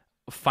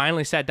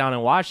finally sat down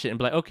and watched it and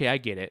be like, okay, I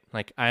get it.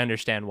 Like, I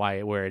understand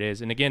where it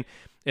is. And again,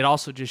 it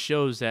also just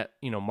shows that,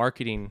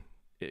 marketing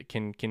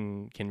can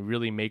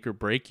really make or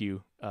break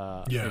you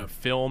in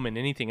film and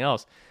anything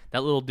else.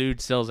 That little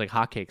dude sells like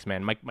hotcakes,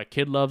 man. My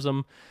kid loves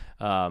him,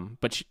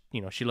 but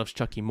she loves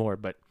Chucky more.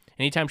 But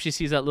anytime she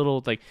sees that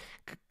little, like,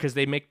 because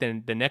they make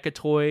the NECA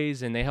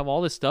toys and they have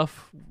all this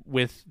stuff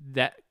with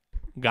that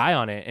guy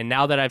on it. And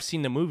now that I've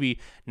seen the movie,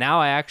 now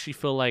I actually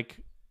feel like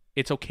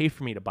it's okay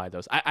for me to buy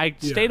those. I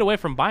stayed away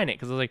from buying it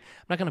because I was like,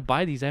 I'm not going to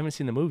buy these. I haven't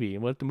seen the movie.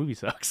 What if the movie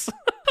sucks?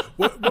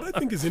 What I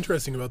think is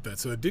interesting about that,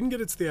 so it didn't get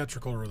its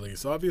theatrical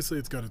release. Obviously,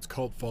 it's got its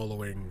cult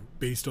following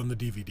based on the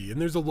DVD.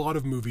 And there's a lot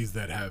of movies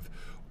that have,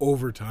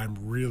 over time,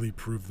 really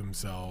proved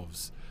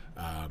themselves,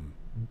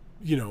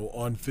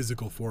 on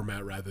physical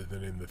format rather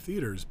than in the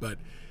theaters. But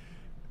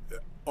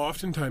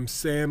oftentimes,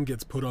 Sam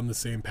gets put on the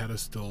same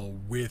pedestal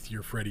with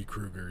your Freddy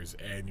Kruegers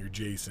and your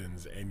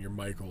Jasons and your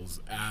Michaels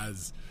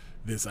as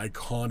this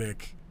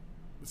iconic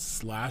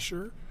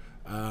slasher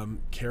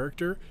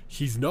character.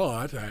 He's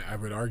not. I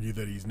would argue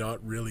that he's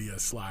not really a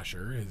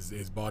slasher.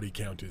 His body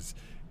count is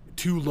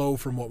too low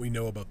from what we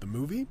know about the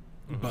movie.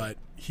 Mm-hmm. But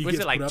he gets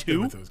put up there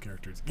with those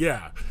characters.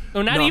 Yeah.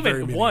 No, not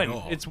even one.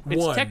 It's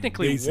one,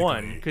 technically basically.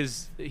 One,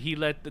 because he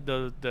let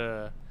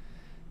the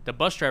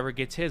bus driver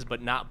gets his,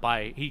 but not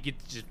by, he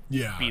gets just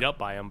beat up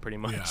by him pretty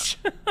much.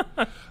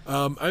 Yeah.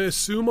 I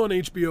assume on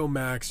HBO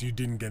Max you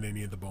didn't get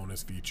any of the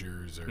bonus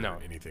features or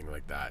anything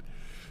like that.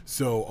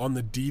 So on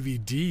the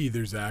DVD,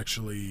 there's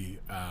actually,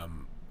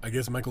 I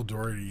guess Michael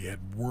Dougherty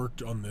had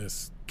worked on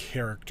this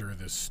character,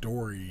 this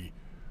story,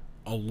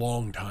 a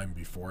long time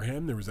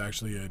beforehand. There was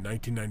actually a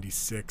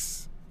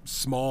 1996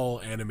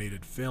 small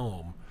animated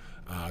film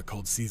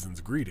called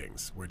Season's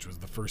Greetings, which was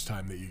the first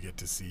time that you get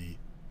to see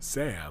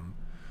Sam.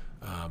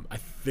 I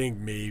think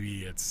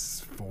maybe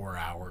it's 4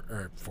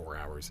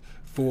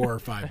 or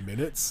 5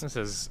 minutes. This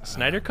is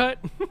Snyder Cut?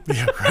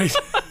 Yeah, right.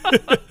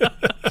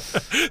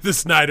 The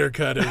Snyder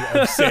Cut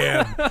of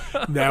Sam.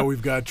 Now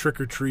we've got Trick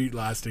or Treat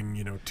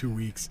lasting, 2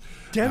 weeks.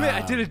 Damn it,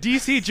 I did a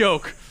DC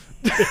joke.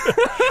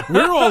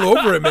 We're all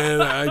over it,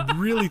 man. I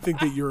really think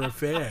that you're a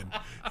fan.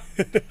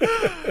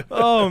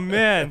 Oh,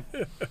 man.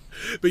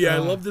 But yeah, I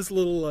love this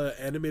little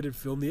animated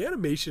film. The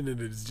animation in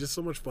it is just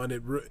so much fun.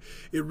 It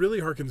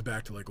really harkens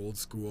back to like old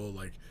school,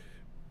 like,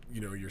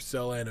 your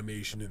cell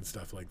animation and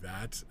stuff like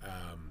that.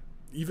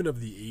 Even of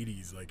the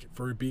 80s, like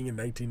for being a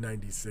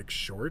 1996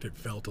 short, it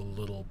felt a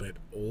little bit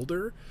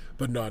older,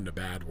 but not in a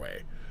bad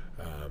way.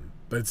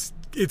 But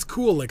it's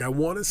cool. Like, I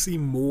want to see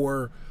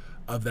more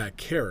of that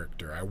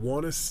character. I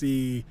want to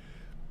see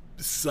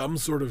some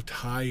sort of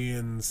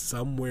tie-in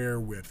somewhere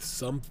with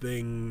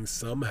something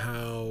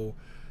somehow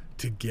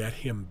to get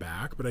him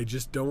back, but I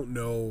just don't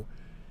know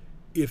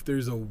if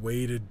there's a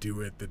way to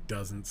do it that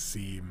doesn't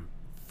seem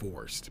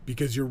forced.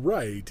 Because you're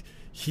right,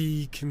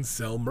 he can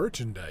sell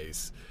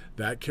merchandise.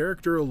 That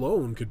character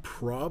alone could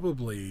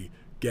probably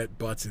get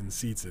butts in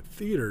seats at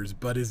theaters,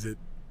 but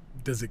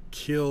does it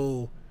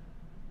kill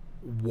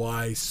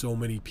why so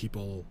many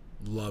people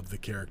love the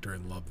character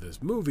and love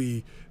this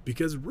movie?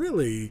 Because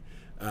really,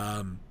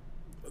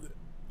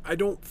 I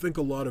don't think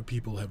a lot of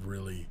people have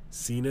really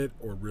seen it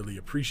or really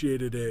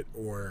appreciated it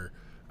or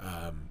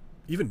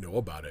even know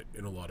about it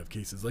in a lot of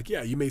cases. Like,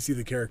 yeah, you may see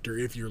the character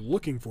if you're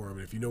looking for him,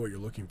 if you know what you're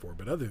looking for,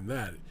 but other than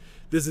that,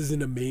 this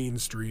isn't a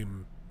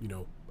mainstream,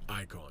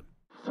 icon.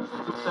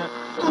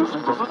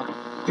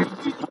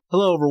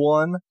 Hello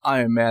everyone, I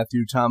am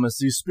Matthew Thomas,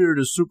 the spirit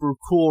of Super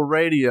Cool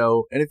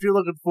Radio, and if you're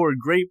looking for a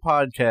great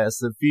podcast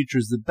that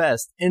features the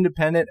best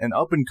independent and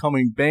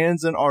up-and-coming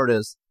bands and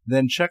artists,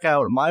 then check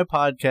out my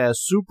podcast,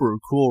 Super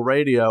Cool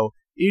Radio.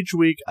 Each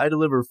week, I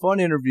deliver fun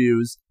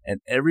interviews,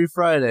 and every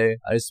Friday,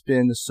 I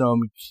spin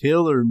some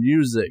killer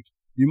music.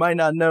 You might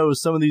not know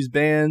some of these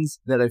bands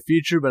that I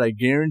feature, but I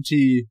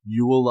guarantee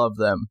you will love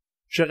them.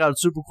 Check out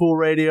Super Cool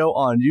Radio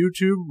on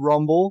YouTube,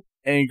 Rumble,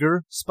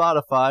 Anchor,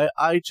 Spotify,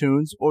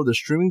 iTunes, or the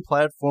streaming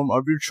platform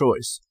of your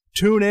choice.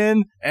 Tune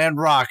in and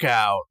rock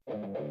out.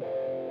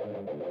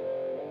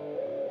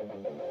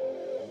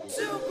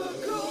 Super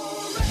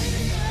Cool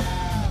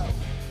Radio.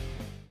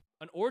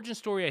 An origin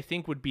story, I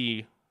think, would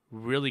be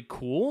really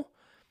cool.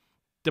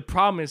 The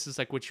problem is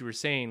like what you were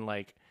saying,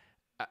 like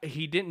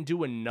he didn't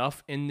do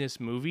enough in this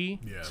movie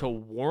to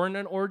warrant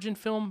an origin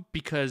film,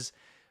 because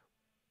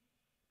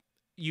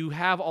you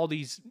have all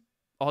these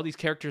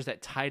characters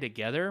that tie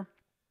together.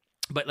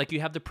 But like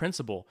you have the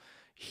principal,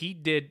 he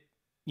did,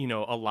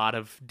 a lot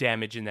of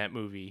damage in that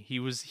movie. He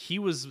was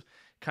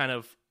kind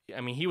of,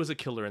 he was a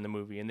killer in the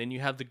movie. And then you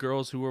have the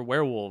girls who were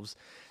werewolves.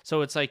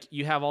 So it's like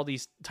you have all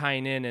these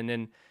tying in, and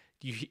then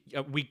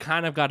we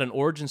kind of got an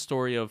origin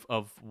story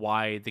of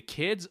why the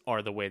kids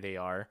are the way they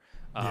are.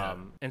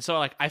 And so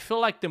like I feel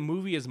like the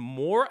movie is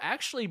more,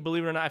 actually,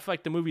 believe it or not, I feel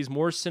like the movie is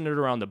more centered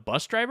around the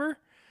bus driver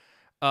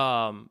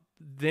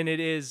than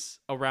it is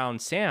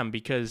around Sam,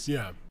 because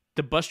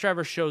the bus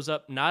driver shows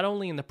up not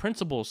only in the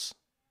principal's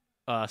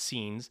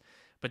scenes,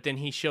 but then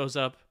he shows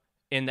up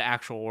in the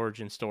actual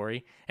origin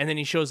story, and then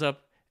he shows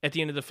up at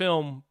the end of the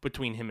film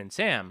between him and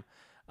Sam.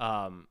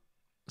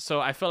 So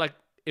I feel like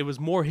it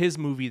was more his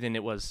movie than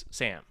it was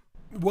Sam.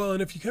 Well,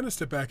 and if you kind of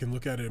step back and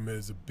look at him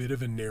as a bit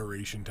of a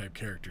narration type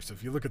character, so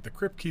if you look at the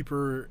Crypt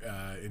Keeper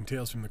in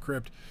Tales from the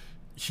Crypt,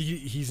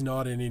 he's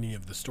not in any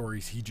of the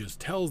stories. He just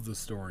tells the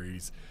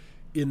stories.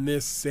 In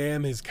this,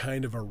 Sam is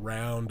kind of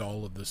around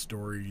all of the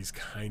stories,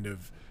 kind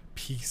of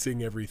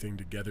piecing everything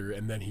together,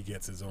 and then he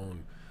gets his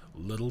own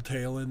little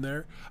tale in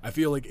there. I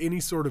feel like any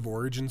sort of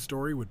origin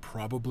story would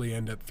probably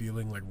end up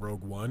feeling like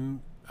Rogue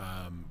One,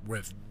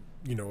 with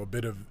a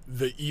bit of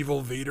the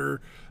evil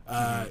Vader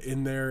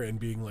in there, and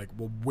being like,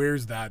 well,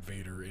 where's that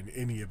Vader in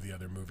any of the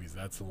other movies?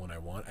 That's the one I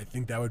want. I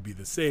think that would be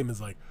the same as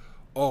like,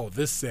 oh,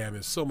 this Sam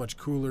is so much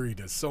cooler. He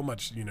does so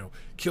much,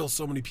 kills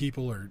so many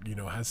people, or,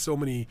 has so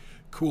many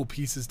cool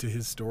pieces to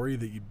his story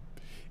that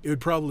it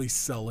would probably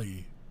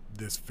sully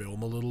this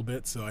film a little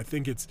bit. So I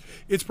think it's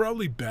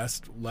probably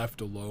best left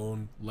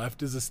alone,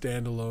 left as a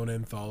standalone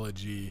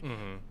anthology,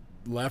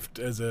 left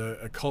as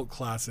a cult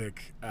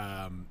classic,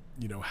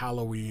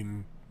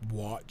 Halloween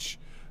watch,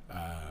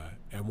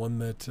 and one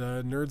that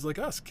nerds like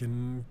us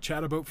can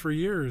chat about for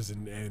years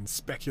and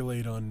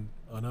speculate on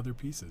other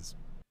pieces.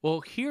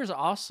 Well, here's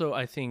also,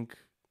 I think,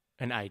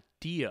 an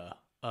idea.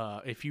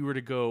 If you were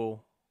to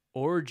go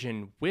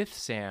origin with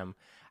Sam,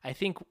 I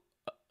think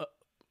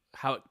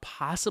how it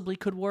possibly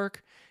could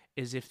work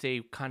is if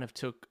they kind of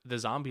took the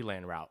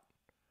Zombieland route.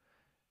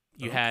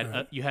 You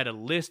had a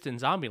list in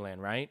Zombieland,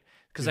 right?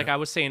 Because like I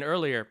was saying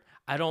earlier,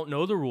 I don't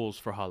know the rules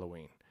for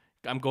Halloween.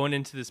 I'm going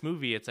into this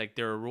movie. It's like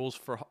there are rules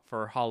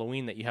for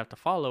Halloween that you have to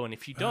follow, and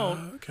if you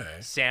don't,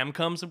 Sam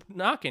comes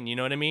knocking. You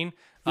know what I mean?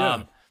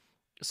 Yeah.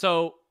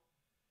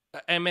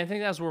 I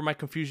think that's where my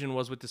confusion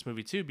was with this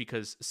movie too,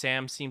 because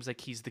Sam seems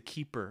like he's the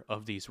keeper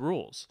of these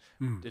rules.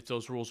 If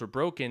those rules are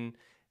broken,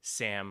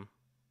 Sam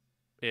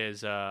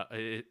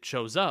it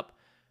shows up.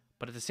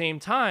 But at the same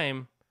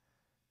time,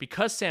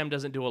 because Sam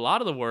doesn't do a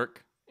lot of the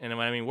work, and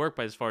when I mean work,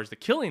 but as far as the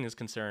killing is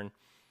concerned,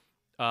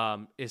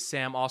 is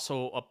Sam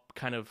also a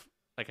kind of,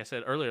 like I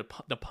said earlier,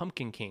 the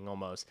Pumpkin King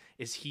almost?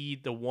 Is he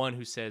the one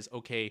who says,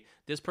 okay,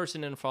 this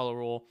person didn't follow a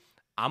rule,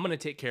 I'm going to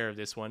take care of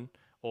this one,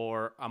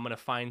 or I'm going to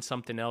find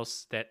something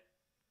else that,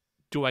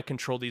 do I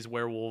control these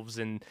werewolves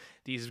and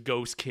these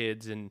ghost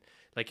kids? And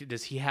like,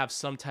 does he have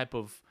some type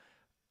of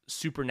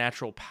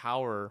supernatural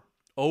power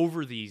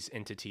over these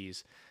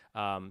entities?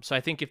 So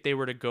I think if they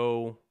were to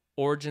go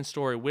origin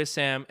story with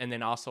Sam, and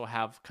then also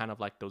have kind of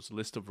like those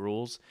list of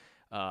rules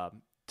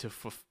to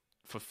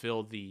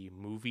fulfill the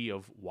movie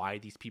of why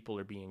these people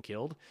are being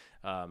killed,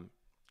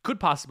 could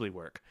possibly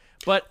work.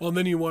 But well, and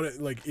then you want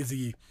to, like, is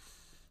he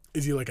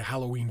is he like a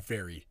Halloween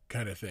fairy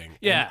kind of thing?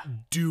 Yeah.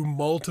 And do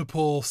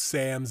multiple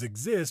Sams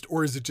exist,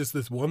 or is it just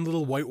this one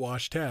little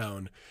whitewashed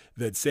town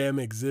that Sam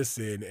exists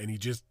in, and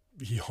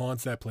he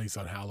haunts that place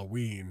on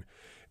Halloween,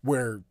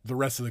 where the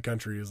rest of the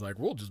country is like,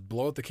 we'll just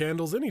blow out the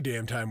candles any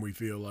damn time we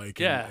feel like,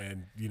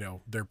 and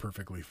they're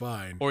perfectly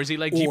fine. Or is he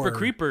like Jeepers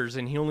Creepers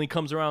and he only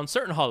comes around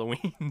certain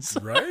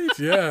Halloweens? Right?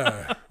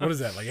 Yeah. What is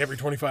that, like every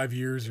 25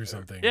 years or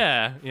something?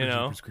 Yeah,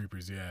 Jeepers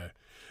Creepers, yeah.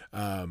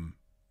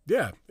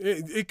 Yeah,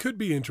 it could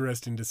be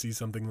interesting to see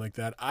something like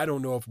that. I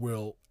don't know if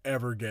we'll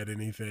ever get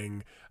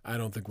anything. I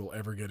don't think we'll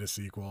ever get a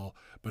sequel.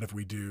 But if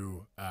we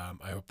do,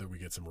 I hope that we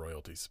get some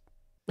royalties.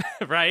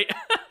 Right?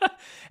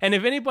 And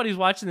if anybody's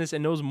watching this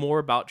and knows more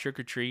about Trick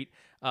or Treat,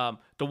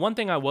 the one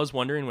thing I was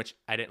wondering, which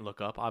I didn't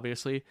look up,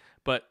 obviously,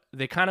 but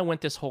they kind of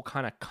went this whole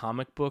kind of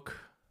comic book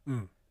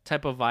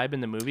type of vibe in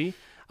the movie.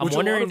 Which a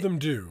lot of them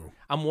do.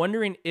 I'm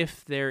wondering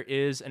if there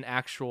is an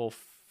actual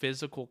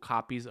physical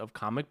copies of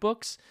comic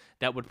books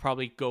that would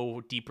probably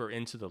go deeper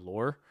into the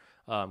lore.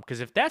 Because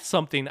if that's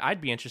something,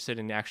 I'd be interested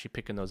in actually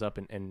picking those up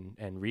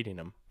and reading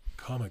them.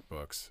 Comic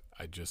books.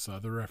 I just saw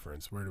the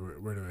reference. Where do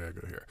I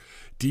go here?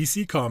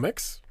 DC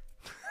Comics.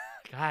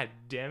 God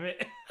damn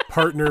it.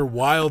 Partner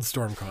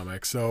Wildstorm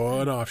Comics, so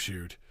an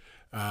offshoot,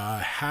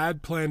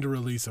 had planned to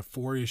release a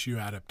 4-issue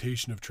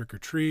adaptation of Trick or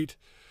Treat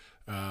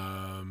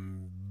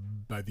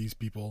by these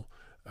people.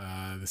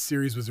 The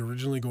series was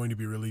originally going to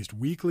be released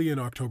weekly in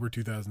October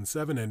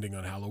 2007, ending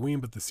on Halloween,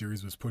 but the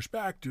series was pushed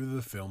back due to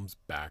the film's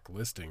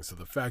backlisting. So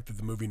the fact that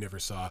the movie never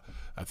saw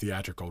a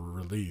theatrical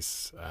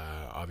release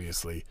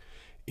obviously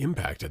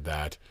impacted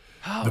that.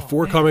 The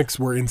 4 comics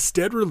were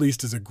instead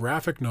released as a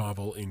graphic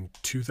novel in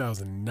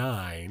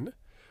 2009.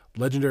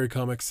 Legendary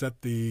Comics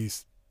set the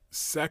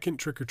second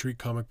Trick or Treat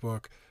comic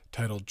book,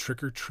 titled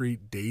Trick or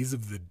Treat Days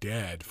of the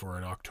Dead, for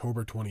an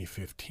October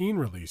 2015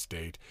 release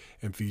date,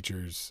 and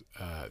features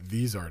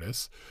these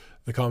artists.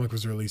 The comic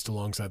was released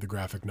alongside the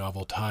graphic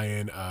novel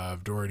tie-in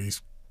of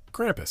Doherty's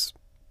Krampus.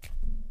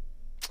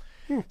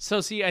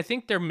 So see, I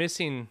think they're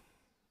missing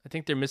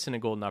a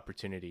golden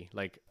opportunity.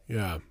 Like,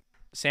 yeah,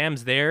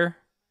 Sam's there,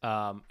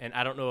 and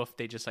I don't know if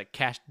they just like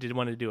did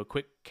want to do a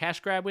quick cash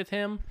grab with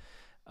him,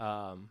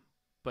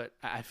 but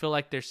I feel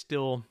like there's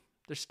still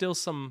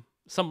some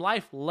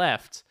life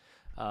left.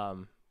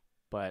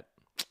 But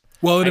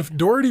well, and if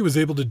Doherty was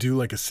able to do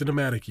like a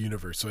cinematic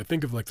universe, so I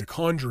think of like the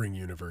Conjuring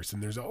universe,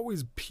 and there's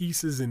always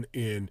pieces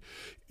in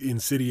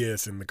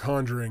Insidious and the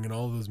Conjuring and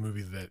all of those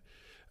movies that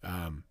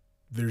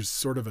there's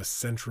sort of a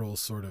central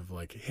sort of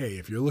like, hey,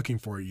 if you're looking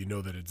for it, you know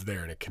that it's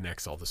there and it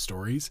connects all the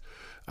stories.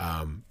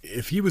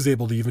 If he was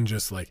able to even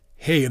just like,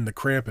 hey, in the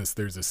Krampus,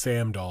 there's a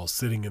Sam doll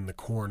sitting in the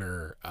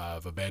corner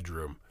of a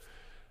bedroom.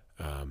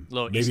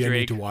 Maybe I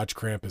need to watch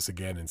Krampus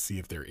again and see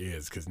if there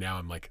is, because now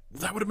I'm like,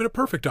 that would have been a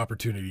perfect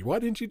opportunity. Why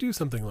didn't you do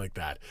something like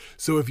that?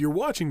 So if you're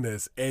watching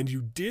this and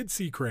you did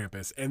see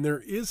Krampus and there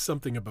is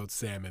something about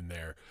Sam in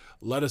there,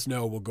 let us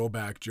know. We'll go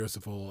back.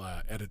 Joseph will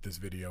edit this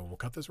video and we'll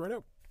cut this right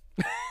out.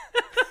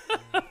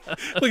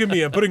 Look at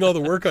me. I'm putting all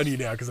the work on you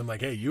now because I'm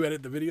like, hey, you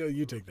edit the video,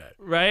 you take that.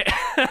 Right?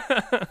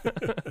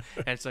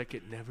 And it's like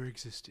it never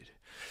existed.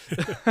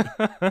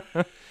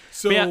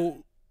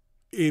 So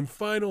in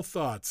final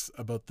thoughts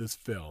about this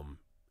film,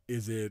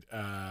 is it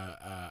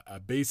a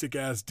basic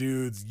ass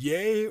dude's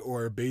yay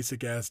or a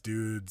basic ass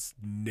dude's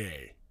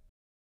nay?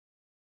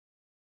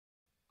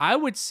 I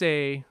would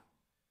say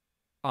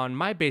on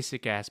my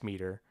basic ass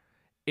meter,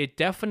 it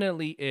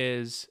definitely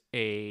is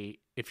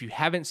if you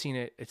haven't seen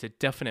it, it's a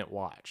definite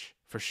watch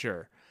for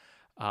sure.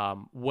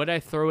 Would I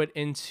throw it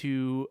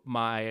into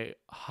my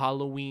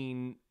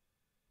Halloween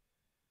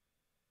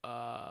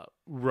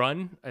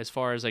run as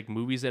far as like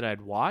movies that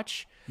I'd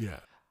watch? Yeah,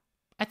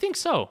 I think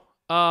so.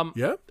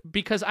 Yeah,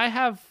 because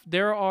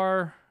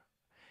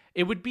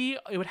it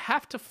would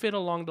have to fit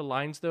along the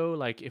lines though.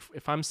 Like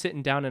if I'm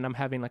sitting down and I'm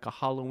having like a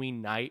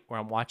Halloween night where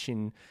I'm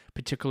watching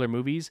particular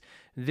movies,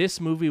 this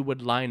movie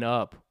would line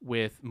up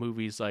with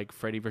movies like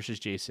Freddy vs.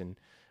 Jason,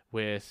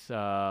 with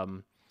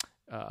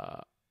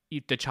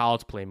the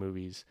Child's Play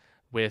movies,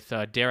 with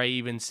dare I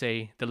even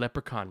say the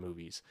Leprechaun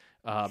movies.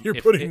 You're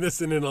putting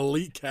this in an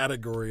elite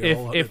category.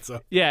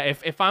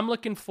 If I'm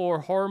looking for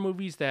horror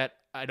movies that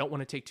I don't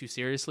want to take too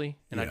seriously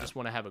and I just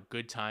want to have a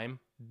good time,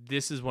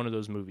 this is one of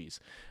those movies.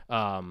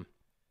 And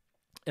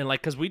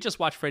like, cause we just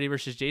watched Freddy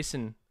vs.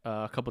 Jason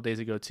a couple days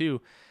ago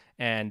too.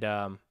 And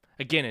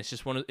again, it's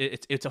just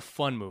it's a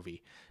fun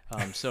movie.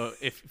 So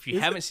if you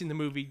haven't seen the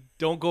movie,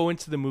 don't go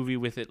into the movie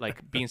with it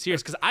like being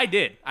serious. Cause I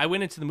did. I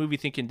went into the movie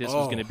thinking this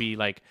was going to be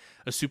like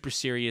a super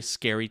serious,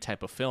 scary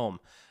type of film.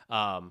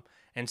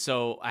 And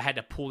so I had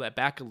to pull that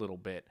back a little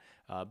bit.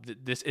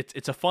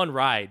 It's a fun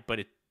ride, but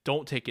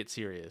don't take it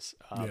serious.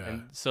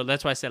 And so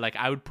that's why I said like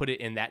I would put it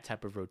in that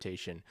type of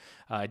rotation.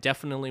 I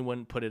definitely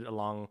wouldn't put it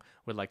along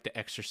with like The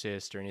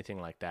Exorcist or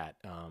anything like that.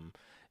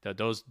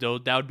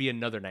 That would be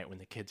another night when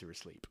the kids are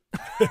asleep.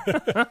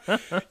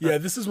 Yeah,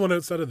 this is one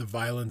outside of the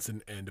violence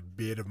and a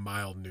bit of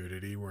mild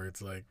nudity where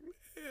it's like,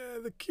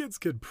 the kids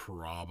could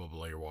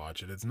probably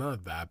watch it. It's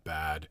not that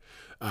bad.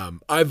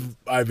 I've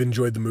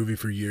enjoyed the movie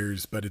for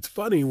years, but it's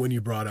funny when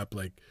you brought up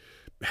like,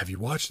 have you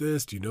watched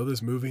this? Do you know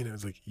this movie? And I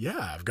was like,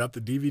 yeah, I've got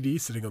the DVD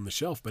sitting on the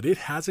shelf, but it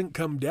hasn't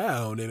come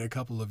down in a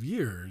couple of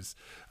years.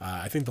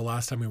 I think the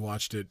last time we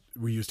watched it,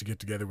 we used to get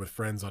together with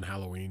friends on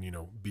Halloween,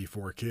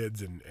 before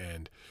kids,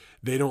 and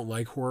they don't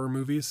like horror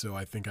movies. So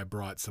I think I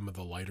brought some of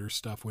the lighter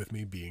stuff with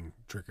me, being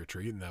Trick or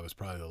Treat. And that was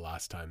probably the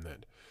last time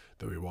that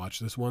we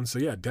watched this one. So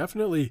yeah,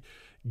 definitely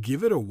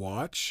give it a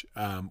watch.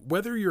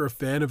 Whether you're a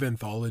fan of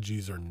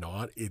anthologies or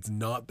not, it's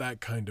not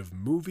that kind of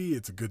movie.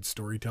 It's a good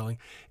storytelling,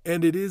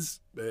 and it is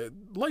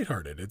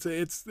lighthearted.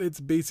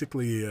 It's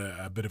basically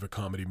a bit of a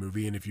comedy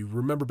movie. And if you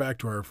remember back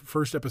to our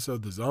first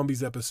episode, the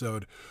zombies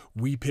episode,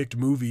 we picked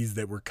movies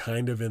that were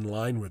kind of in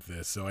line with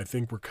this. So I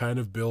think we're kind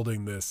of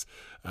building this,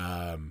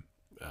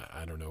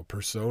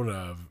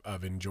 persona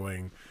of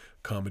enjoying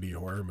comedy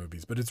horror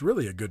movies, but it's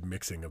really a good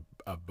mixing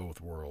of both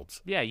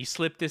worlds. Yeah, you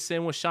slip this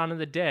in with Shaun of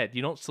the Dead.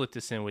 You don't slip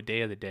this in with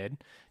Day of the Dead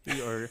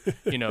or,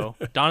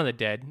 Dawn of the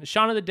Dead.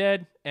 Shaun of the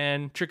Dead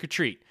and Trick or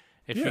Treat.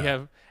 If you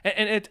have,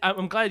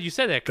 I'm glad you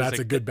said that. That's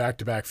a good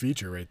back-to-back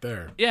feature right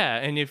there. Yeah,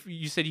 and if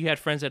you said you had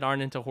friends that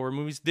aren't into horror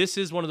movies, this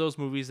is one of those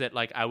movies that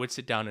like I would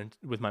sit down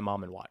with my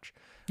mom and watch.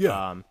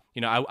 Yeah.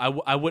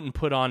 I wouldn't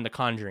put on The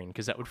Conjuring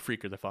because that would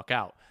freak her the fuck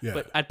out. Yeah.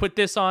 But I'd put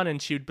this on and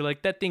she would be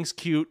like, that thing's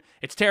cute.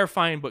 It's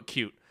terrifying, but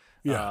cute.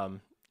 Yeah.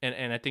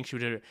 And I think she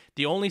would.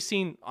 The only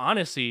scene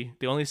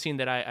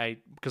that I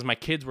because my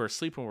kids were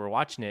asleep when we were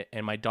watching it,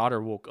 and my daughter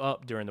woke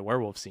up during the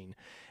werewolf scene,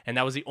 and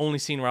that was the only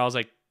scene where I was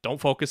like, don't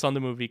focus on the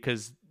movie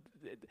because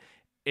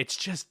it's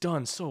just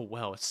done so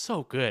well. It's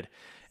so good.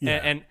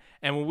 Yeah.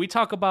 And when we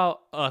talk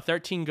about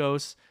 13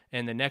 Ghosts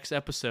in the next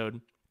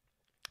episode,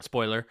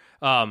 spoiler,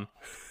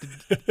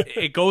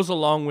 it goes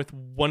along with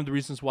one of the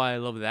reasons why I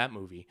love that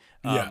movie.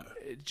 I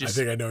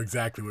think I know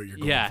exactly what you're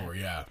going for.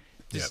 Yeah.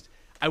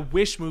 I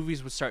wish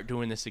movies would start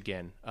doing this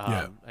again.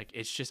 Like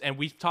it's just, and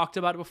we've talked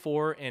about it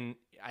before, and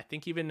I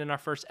think even in our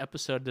first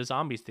episode, the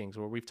zombies things,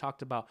 where we've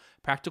talked about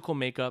practical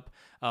makeup,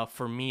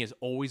 for me is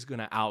always going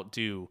to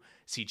outdo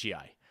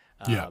CGI.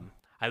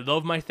 I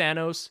love my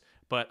Thanos,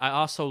 but I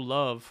also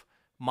love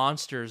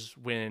monsters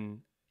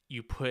when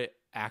you put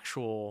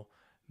actual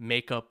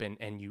makeup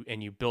and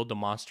you build the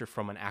monster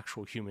from an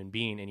actual human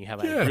being, and you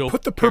have a real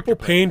put the purple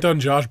paint on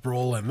Josh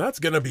Brolin. That's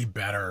gonna be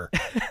better.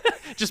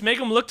 Just make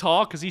him look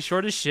tall because he's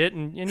short as shit,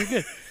 and you're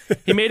good.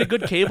 He made a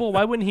good Cable.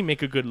 Why wouldn't he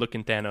make a good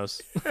looking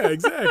Thanos? Yeah,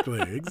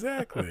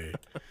 exactly.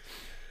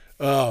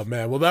 Oh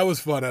man, well that was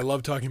fun. I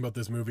love talking about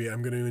this movie.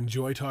 I'm going to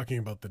enjoy talking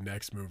about the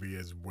next movie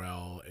as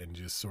well, and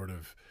just sort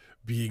of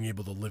being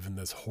able to live in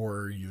this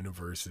horror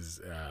universe is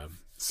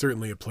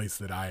certainly a place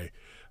that I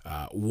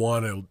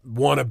want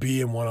to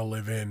be and want to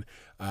live in.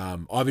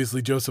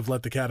 Obviously, Joseph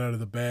let the cat out of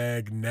the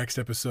bag. Next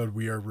episode,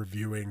 we are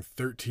reviewing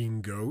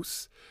 13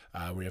 Ghosts.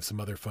 We have some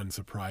other fun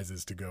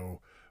surprises to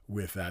go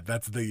with that.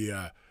 That's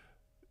the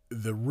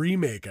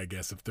remake, I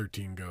guess, of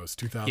 13 Ghosts.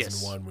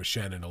 2001 with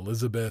Shannon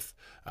Elizabeth,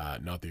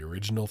 not the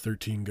original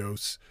 13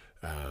 Ghosts.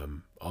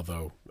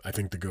 Although I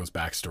think the ghost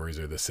backstories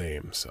are the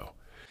same. So.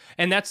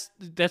 And that's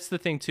the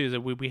thing too,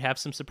 that we have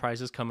some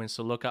surprises coming,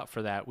 so look out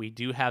for that. We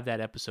do have that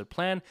episode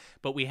planned,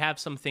 but we have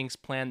some things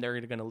planned that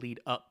are going to lead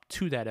up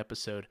to that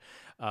episode.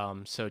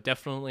 So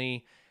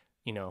definitely,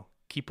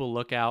 keep a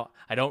lookout.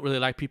 I don't really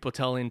like people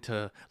telling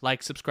to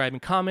like, subscribe,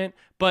 and comment,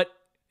 but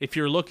if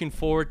you're looking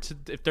forward to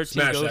if 13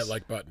 Smash Ghosts, that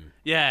like button.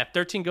 Yeah, if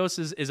 13 Ghosts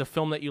is a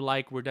film that you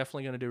like, we're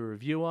definitely going to do a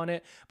review on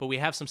it, but we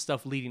have some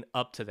stuff leading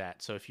up to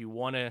that. So if you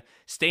want to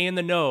stay in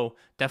the know,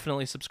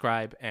 definitely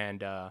subscribe,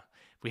 and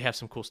we have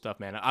some cool stuff,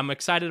 man. I'm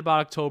excited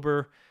about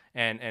October,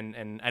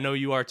 and I know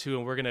you are too,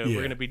 and we're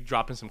gonna be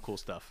dropping some cool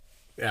stuff.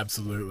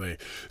 Absolutely.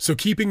 So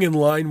keeping in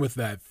line with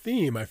that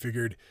theme, I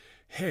figured,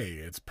 hey,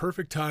 it's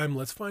perfect time.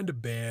 Let's find a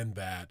band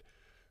that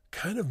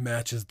kind of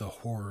matches the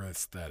horror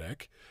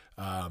aesthetic.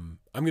 I'm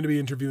going to be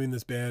interviewing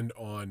this band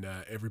on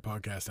Every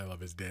Podcast I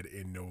Love Is Dead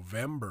in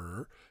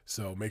November,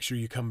 so make sure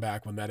you come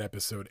back when that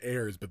episode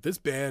airs. But this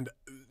band,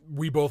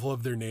 we both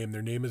love their name.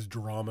 Their name is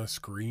Drama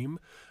Scream,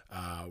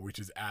 which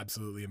is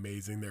absolutely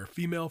amazing. They're a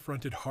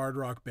female-fronted hard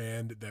rock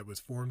band that was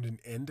formed in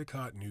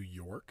Endicott, New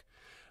York.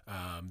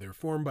 They're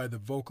formed by the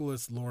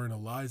vocalist Lauren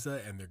Eliza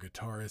and their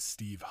guitarist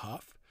Steve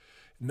Huff.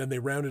 And then they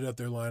rounded out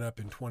their lineup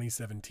in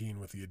 2017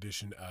 with the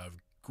addition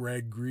of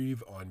Greg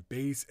Grieve on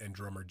bass and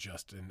drummer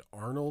Justin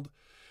Arnold.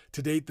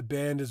 To date, the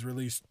band has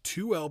released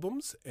 2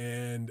 albums,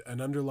 and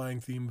an underlying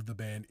theme of the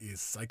band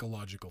is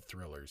psychological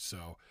thrillers.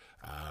 So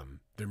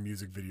their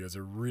music videos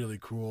are really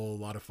cool,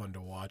 a lot of fun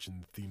to watch,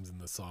 and the themes in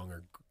the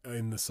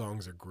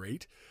songs are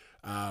great.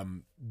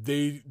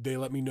 They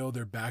let me know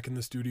they're back in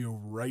the studio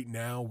right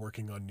now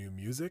working on new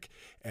music,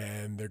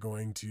 and they're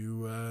going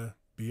to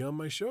be on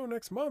my show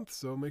next month,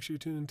 so make sure you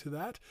tune into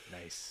that.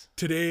 Nice.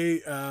 Today,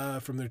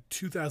 from their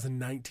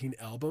 2019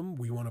 album,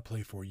 we want to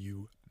play for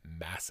you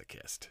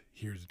Masochist.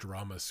 Here's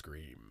Drama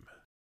Scream.